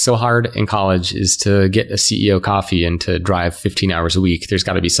I worked so hard in college, is to get a CEO coffee and to drive 15 hours a week. There's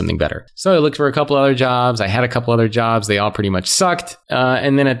got to be something better. So I looked for a couple other jobs. I had a couple other jobs. They all pretty much sucked.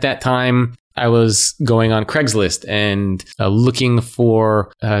 And then at that time, I was going on Craigslist and looking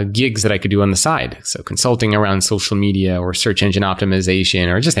for gigs that I could do on the side. So consulting around social media or search engine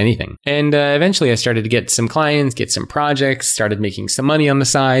optimization or just anything. And eventually I started to get some clients, get some projects, started making some money on the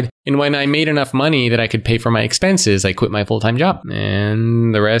side. And when I made enough money that I could pay for my expenses, I quit my full-time job.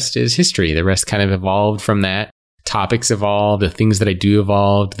 And the rest is history. The rest kind of evolved from that. Topics evolved, the things that I do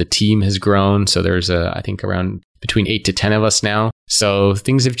evolved, the team has grown. So there's I think around between 8 to 10 of us now. So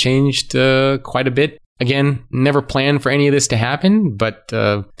things have changed quite a bit. Again, never planned for any of this to happen, but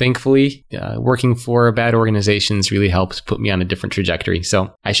thankfully, working for bad organizations really helps put me on a different trajectory.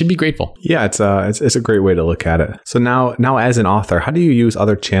 So I should be grateful. Yeah, it's a great way to look at it. So now as an author, how do you use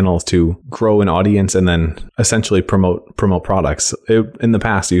other channels to grow an audience and then essentially promote products? In the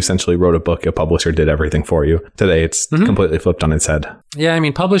past, you essentially wrote a book, a publisher did everything for you. Today, it's completely flipped on its head. Yeah, I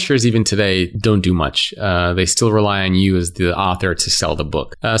mean, publishers even today don't do much. They still rely on you as the author to sell the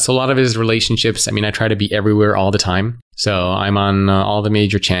book. So a lot of it is relationships. I mean, I try to be everywhere all the time. So I'm on all the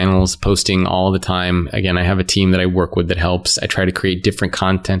major channels, posting all the time. Again, I have a team that I work with that helps. I try to create different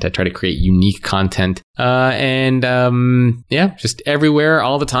content. I try to create unique content. Just everywhere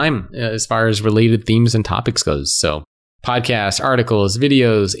all the time as far as related themes and topics goes. So podcasts, articles,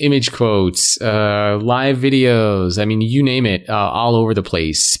 videos, image quotes, live videos. I mean, you name it, all over the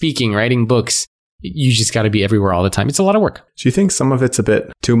place. Speaking, writing books. You just got to be everywhere all the time. It's a lot of work. Do you think some of it's a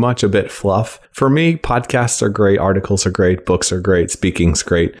bit too much, a bit fluff? For me, podcasts are great, articles are great, books are great, speaking's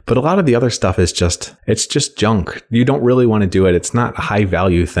great. But a lot of the other stuff is just junk. You don't really want to do it. It's not a high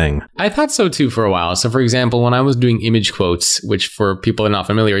value thing. I thought so too for a while. So for example, when I was doing image quotes, which for people who are not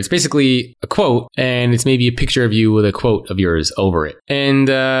familiar, it's basically a quote and it's maybe a picture of you with a quote of yours over it. And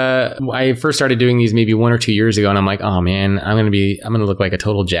I first started doing these maybe 1 or 2 years ago. And I'm like, oh man, I'm going to look like a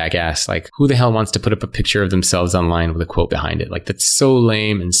total jackass. Like who the hell wants to put up a picture of themselves online with a quote behind it? Like that's so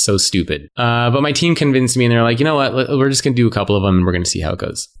lame and so stupid. But my team convinced me and they're like, you know what, we're just going to do a couple of them and we're going to see how it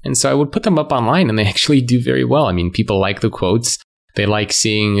goes. And so I would put them up online and they actually do very well. I mean, people like the quotes. They like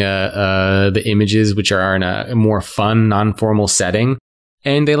seeing the images, which are in a more fun, non-formal setting.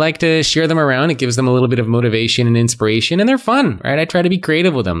 And they like to share them around. It gives them a little bit of motivation and inspiration, and they're fun, right? I try to be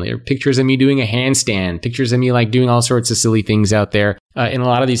creative with them. There are pictures of me doing a handstand, pictures of me like doing all sorts of silly things out there. In a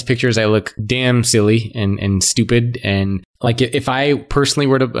lot of these pictures, I look damn silly and stupid. And like if I personally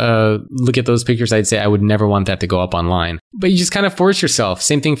were to look at those pictures, I'd say I would never want that to go up online. But you just kind of force yourself.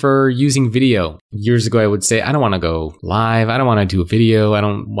 Same thing for using video. Years ago, I would say, I don't want to go live. I don't want to do a video. I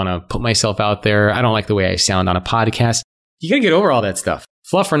don't want to put myself out there. I don't like the way I sound on a podcast. You got to get over all that stuff.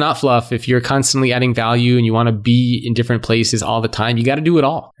 Fluff or not fluff, if you're constantly adding value and you want to be in different places all the time, you got to do it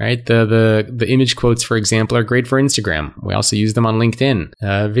all, right? The image quotes, for example, are great for Instagram. We also use them on LinkedIn.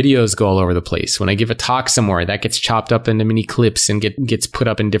 Videos go all over the place. When I give a talk somewhere, that gets chopped up into mini clips and gets put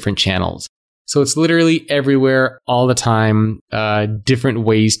up in different channels. So it's literally everywhere all the time, different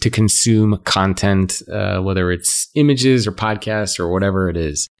ways to consume content, whether it's images or podcasts or whatever it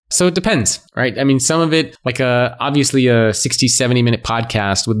is. So it depends, right? I mean, some of it, like obviously a 60, 70-minute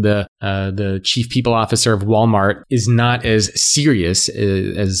podcast with the chief people officer of Walmart is not as serious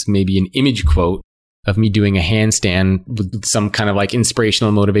as maybe an image quote of me doing a handstand with some kind of like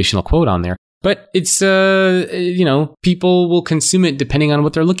inspirational, motivational quote on there. But it's, people will consume it depending on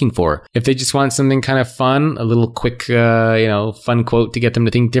what they're looking for. If they just want something kind of fun, a little quick, fun quote to get them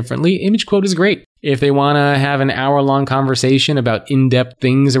to think differently, image quote is great. If they want to have an hour-long conversation about in-depth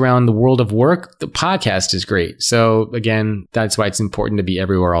things around the world of work, the podcast is great. So again, that's why it's important to be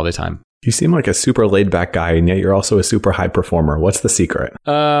everywhere all the time. You seem like a super laid-back guy, and yet you're also a super high performer. What's the secret?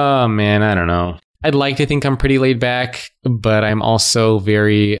 Oh, man, I don't know. I'd like to think I'm pretty laid back, but I'm also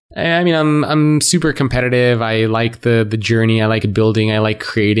I'm super competitive. I like the journey. I like building. I like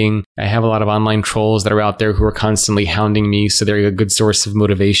creating. I have a lot of online trolls that are out there who are constantly hounding me, so they're a good source of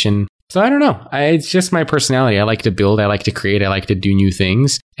motivation. So I don't know. It's just my personality. I like to build. I like to create. I like to do new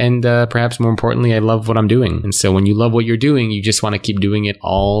things. And perhaps more importantly, I love what I'm doing. And so when you love what you're doing, you just want to keep doing it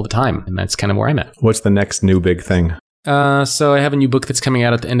all the time. And that's kind of where I'm at. What's the next new big thing? So I have a new book that's coming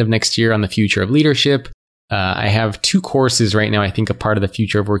out at the end of next year on the future of leadership. I have 2 courses right now, I think, a part of the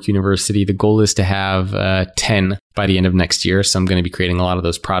Future of Work University. The goal is to have 10 by the end of next year. So I'm going to be creating a lot of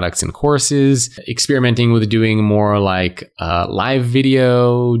those products and courses, experimenting with doing more like live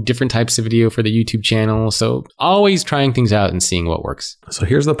video, different types of video for the YouTube channel. So always trying things out and seeing what works. So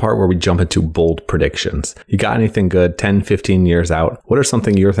here's the part where we jump into bold predictions. You got anything good 10, 15 years out? What are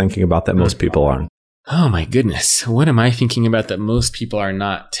something you're thinking about that most people aren't? Oh my goodness. What am I thinking about that most people are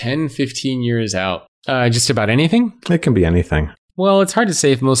not 10, 15 years out? Just about anything? It can be anything. Well, it's hard to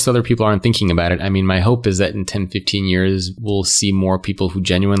say if most other people aren't thinking about it. I mean, my hope is that in 10, 15 years, we'll see more people who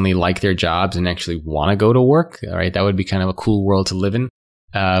genuinely like their jobs and actually want to go to work. All right. That would be kind of a cool world to live in.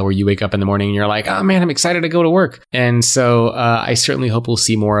 Where you wake up in the morning and you're like, oh man, I'm excited to go to work. And so I certainly hope we'll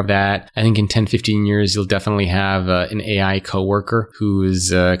see more of that. I think in 10, 15 years, you'll definitely have an AI coworker who is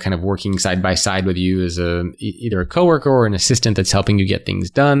kind of working side by side with you as either a coworker or an assistant that's helping you get things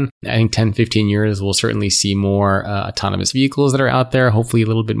done. I think 10, 15 years, we'll certainly see more autonomous vehicles that are out there, hopefully a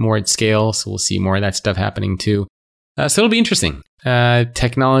little bit more at scale. So we'll see more of that stuff happening too. So it'll be interesting.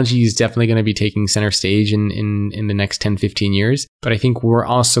 Technology is definitely going to be taking center stage in the next 10, 15 years. But I think we're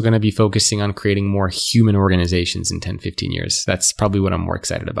also going to be focusing on creating more human organizations in 10, 15 years. That's probably what I'm more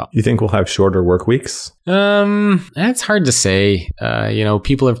excited about. You think we'll have shorter work weeks? That's hard to say.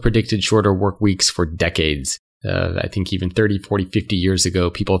 People have predicted shorter work weeks for decades. I think even 30, 40, 50 years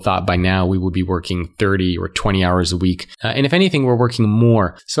ago, people thought by now we would be working 30 or 20 hours a week. And if anything, we're working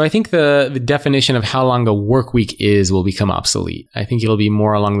more. So I think the definition of how long a work week is will become obsolete. I think it'll be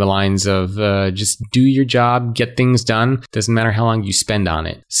more along the lines of just do your job, get things done. Doesn't matter how long you spend on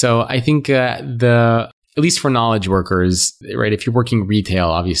it. So I think at least for knowledge workers, right? If you're working retail,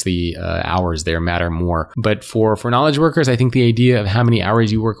 obviously hours there matter more. But for knowledge workers, I think the idea of how many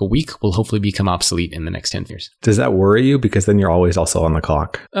hours you work a week will hopefully become obsolete in the next 10 years. Does that worry you? Because then you're always also on the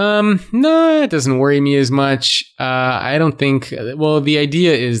clock. No, it doesn't worry me as much. I don't think, well, the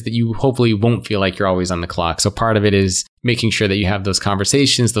idea is that you hopefully won't feel like you're always on the clock. So part of it is making sure that you have those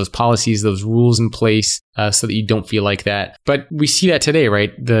conversations, those policies, those rules in place so that you don't feel like that. But we see that today,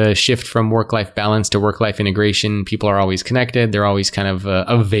 right? The shift from work-life balance to work-life integration. People are always connected. They're always kind of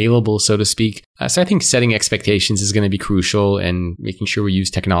available, so to speak. So I think setting expectations is going to be crucial and making sure we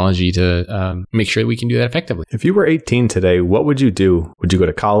use technology to make sure that we can do that effectively. If you were 18 today, what would you do? Would you go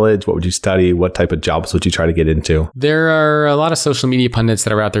to college? What would you study? What type of jobs would you try to get into? There are a lot of social media pundits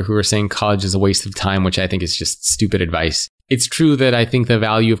that are out there who are saying college is a waste of time, which I think is just stupid advice. It's true that I think the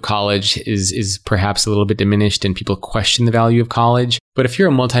value of college is perhaps a little bit diminished and people question the value of college. But if you're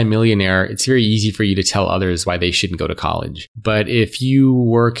a multimillionaire, it's very easy for you to tell others why they shouldn't go to college. But if you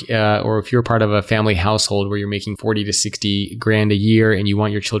work or if you're part of a family household where you're making 40 to 60 grand a year and you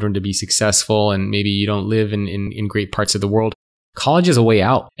want your children to be successful and maybe you don't live in great parts of the world, college is a way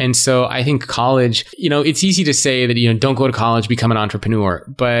out. And so I think college, it's easy to say that, don't go to college, become an entrepreneur.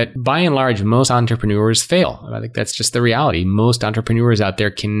 But by and large, most entrepreneurs fail. I think that's just the reality. Most entrepreneurs out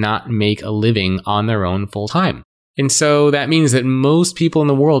there cannot make a living on their own full time. And so that means that most people in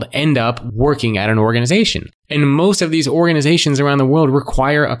the world end up working at an organization. And most of these organizations around the world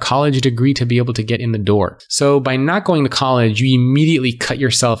require a college degree to be able to get in the door. So by not going to college, you immediately cut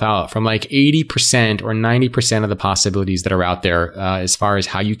yourself out from like 80% or 90% of the possibilities that are out there as far as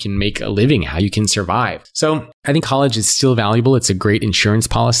how you can make a living, how you can survive. So I think college is still valuable. It's a great insurance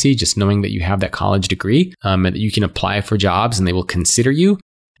policy, just knowing that you have that college degree and that you can apply for jobs and they will consider you.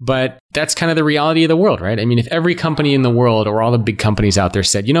 But that's kind of the reality of the world, right? I mean, if every company in the world or all the big companies out there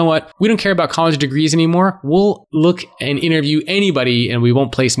said, you know what, we don't care about college degrees anymore. We'll look and interview anybody and we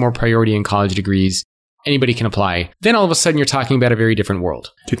won't place more priority in college degrees. Anybody can apply. Then all of a sudden you're talking about a very different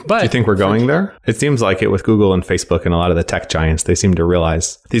world. Do you think we're going there? It seems like it with Google and Facebook and a lot of the tech giants. They seem to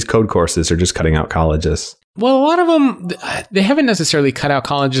realize these code courses are just cutting out colleges. Well, a lot of them, they haven't necessarily cut out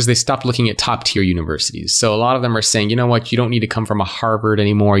colleges. They stopped looking at top tier universities. So a lot of them are saying, you know what, you don't need to come from a Harvard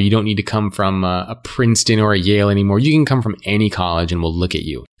anymore. You don't need to come from a Princeton or a Yale anymore. You can come from any college and we'll look at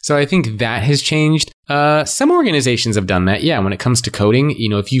you. So I think that has changed. Some organizations have done that. Yeah, when it comes to coding, you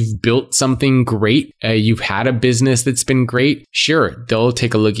know, if you've built something great, you've had a business that's been great, sure, they'll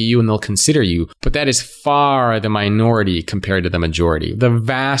take a look at you and they'll consider you. But that is far the minority compared to the majority. The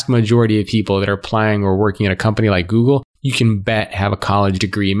vast majority of people that are applying or working at a company like Google, you can bet have a college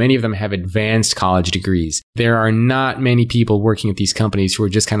degree. Many of them have advanced college degrees. There are not many people working at these companies who are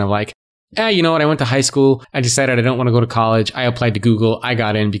just kind of like, you know what? I went to high school. I decided I don't want to go to college. I applied to Google. I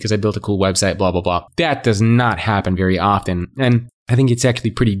got in because I built a cool website, blah, blah, blah. That does not happen very often. And I think it's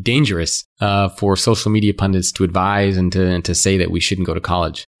actually pretty dangerous for social media pundits to advise and to say that we shouldn't go to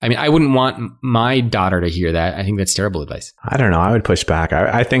college. I mean, I wouldn't want my daughter to hear that. I think that's terrible advice. I don't know. I would push back.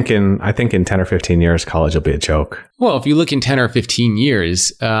 I think in 10 or 15 years, college will be a joke. Well, if you look in 10 or 15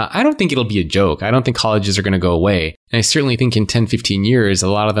 years, I don't think it'll be a joke. I don't think colleges are going to go away. And I certainly think in 10, 15 years, a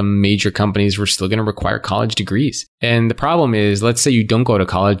lot of the major companies were still going to require college degrees. And the problem is, let's say you don't go to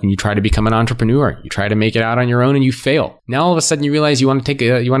college and you try to become an entrepreneur. You try to make it out on your own and you fail. Now, all of a sudden, you realize you want to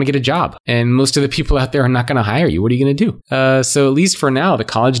get a job. And most of the people out there are not going to hire you. What are you going to do? So at least for now, the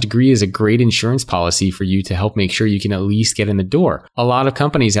college degree is a great insurance policy for you to help make sure you can at least get in the door. A lot of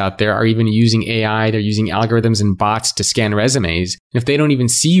companies out there are even using AI. They're using algorithms and bots to scan resumes. And if they don't even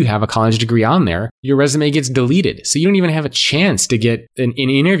see you have a college degree on there, your resume gets deleted. So you don't even have a chance to get an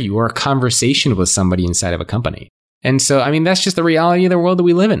interview or a conversation with somebody inside of a company. And so, I mean, that's just the reality of the world that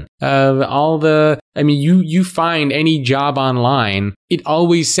we live in. You find any job online, it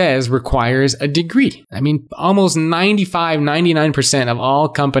always says requires a degree. I mean, almost 99% of all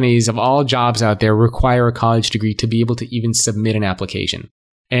companies, of all jobs out there require a college degree to be able to even submit an application.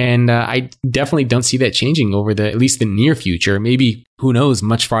 And I definitely don't see that changing over at least the near future. Maybe, who knows,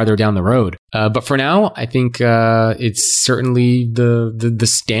 much farther down the road. But for now, I think it's certainly the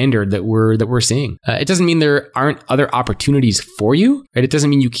standard that we're seeing. It doesn't mean there aren't other opportunities for you, right? It doesn't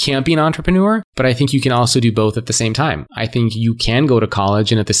mean you can't be an entrepreneur, but I think you can also do both at the same time. I think you can go to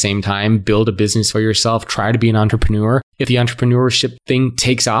college and at the same time build a business for yourself, try to be an entrepreneur. If the entrepreneurship thing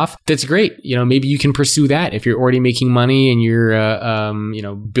takes off, that's great. You know, maybe you can pursue that if you're already making money and you're,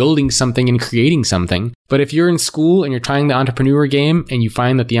 building something and creating something. But if you're in school and you're trying the entrepreneur game and you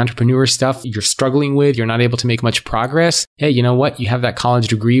find that the entrepreneur stuff you're struggling with, you're not able to make much progress, hey, you know what? You have that college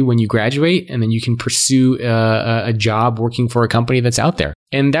degree when you graduate, and then you can pursue a job working for a company that's out there.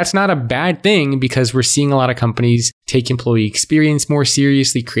 And that's not a bad thing because we're seeing a lot of companies take employee experience more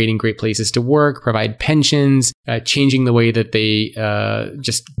seriously, creating great places to work, provide pensions, changing the way that they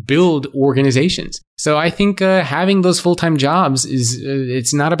just build organizations. So I think having those full-time jobs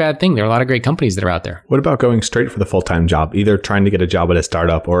it's not a bad thing. There are a lot of great companies that are out there. What about going straight for the full-time job, either trying to get a job at a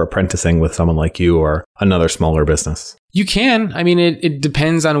startup or apprenticing with someone like you or another smaller business? You can. I mean, it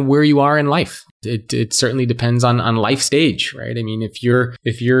depends on where you are in life. It certainly depends on life stage, right? I mean, if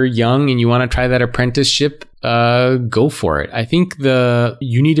you're young and you want to try that apprenticeship, go for it. I think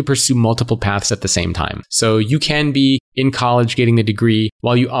you need to pursue multiple paths at the same time. So you can be in college getting the degree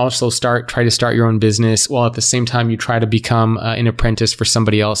while you also try to start your own business, while at the same time you try to become an apprentice for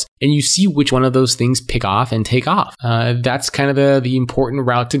somebody else, and you see which one of those things pick off and take off. That's kind of the important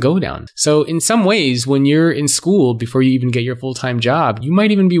route to go down. So in some ways, when you're in school, before you even get your full-time job, you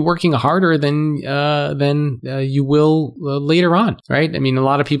might even be working harder than you will later on, right? I mean, a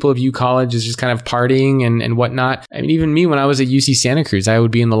lot of people view college as just kind of partying and whatnot. I mean, even me, when I was at UC Santa Cruz, I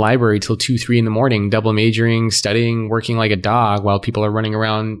would be in the library till 2-3 in the morning, double majoring, studying, working like a dog while people are running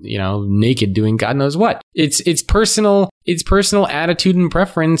around, naked doing God knows what. It's personal attitude and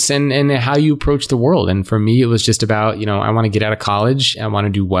preference and how you approach the world. And for me, it was just about, I want to get out of college, I want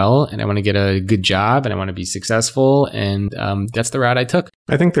to do well, and I want to get a good job, and I want to be successful. And that's the route I took.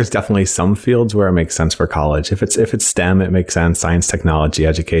 I think there's definitely some fields where it makes sense for college. If it's STEM, it makes sense. Science, technology,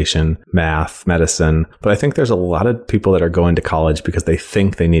 education, math, medicine. But I think there's a lot of people that are going to college because they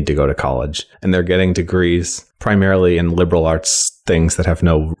think they need to go to college, and they're getting degrees primarily in liberal arts things that have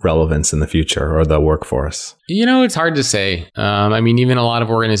no relevance in the future or the workforce? It's hard to say. Even a lot of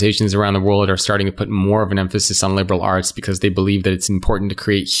organizations around the world are starting to put more of an emphasis on liberal arts because they believe that it's important to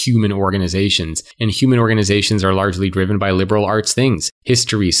create human organizations. And human organizations are largely driven by liberal arts things: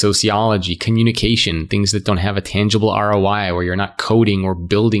 history, sociology, communication, things that don't have a tangible ROI, where you're not coding or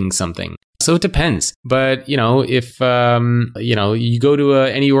building something. So it depends. But, if, you go to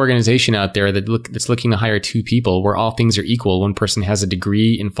any organization out there that's looking to hire two people where all things are equal, one person has a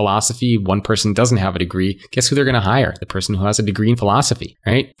degree in philosophy, one person doesn't have a degree, guess who they're going to hire? The person who has a degree in philosophy,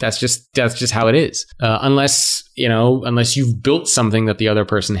 right? That's just how it is. Unless you've built something that the other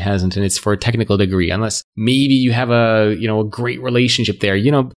person hasn't and it's for a technical degree, unless maybe you have a great relationship there,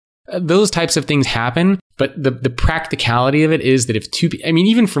 those types of things happen. But the practicality of it is that if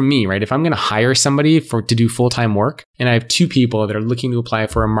even for me, right, if I'm going to hire somebody to do full-time work and I have two people that are looking to apply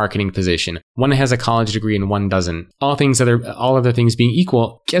for a marketing position, one has a college degree and one doesn't, all other things being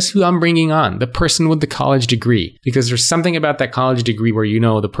equal, guess who I'm bringing on? The person with the college degree. Because there's something about that college degree where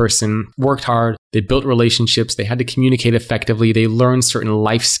the person worked hard, they built relationships, they had to communicate effectively, they learned certain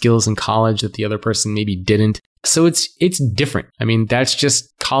life skills in college that the other person maybe didn't. So it's different. That's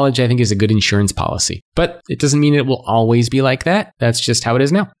just college, I think, is a good insurance policy. But it doesn't mean it will always be like that. That's just how it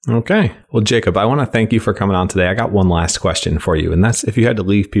is now. Okay. Well, Jacob, I want to thank you for coming on today. I got one last question for you. And that's, if you had to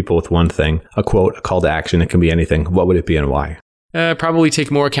leave people with one thing, a quote, a call to action, it can be anything, what would it be and why? Probably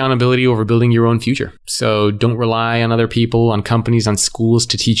take more accountability over building your own future. So don't rely on other people, on companies, on schools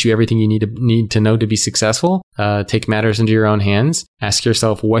to teach you everything you need to know to be successful. Take matters into your own hands. Ask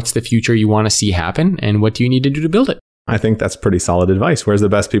yourself, what's the future you want to see happen, and what do you need to do to build it? I think that's pretty solid advice. Where's the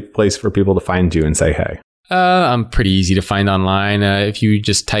best place for people to find you and say hey? I'm pretty easy to find online. If you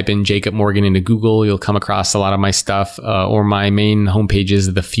just type in Jacob Morgan into Google, you'll come across a lot of my stuff, or my main homepage is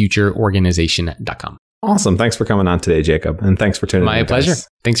thefutureorganization.com. Awesome. Thanks for coming on today, Jacob. And thanks for tuning in. My pleasure.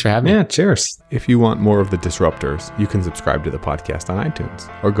 Thanks for having me. Yeah, cheers. If you want more of The Disruptors, you can subscribe to the podcast on iTunes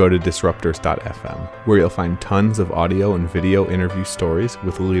or go to disruptors.fm, where you'll find tons of audio and video interview stories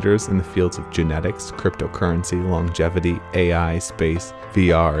with leaders in the fields of genetics, cryptocurrency, longevity, AI, space,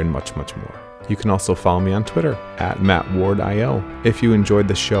 VR, and much, much more. You can also follow me on Twitter @MattWardIO. If you enjoyed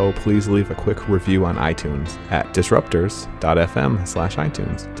the show, please leave a quick review on iTunes at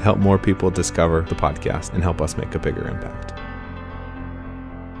disruptors.fm/iTunes to help more people discover the podcast and help us make a bigger impact.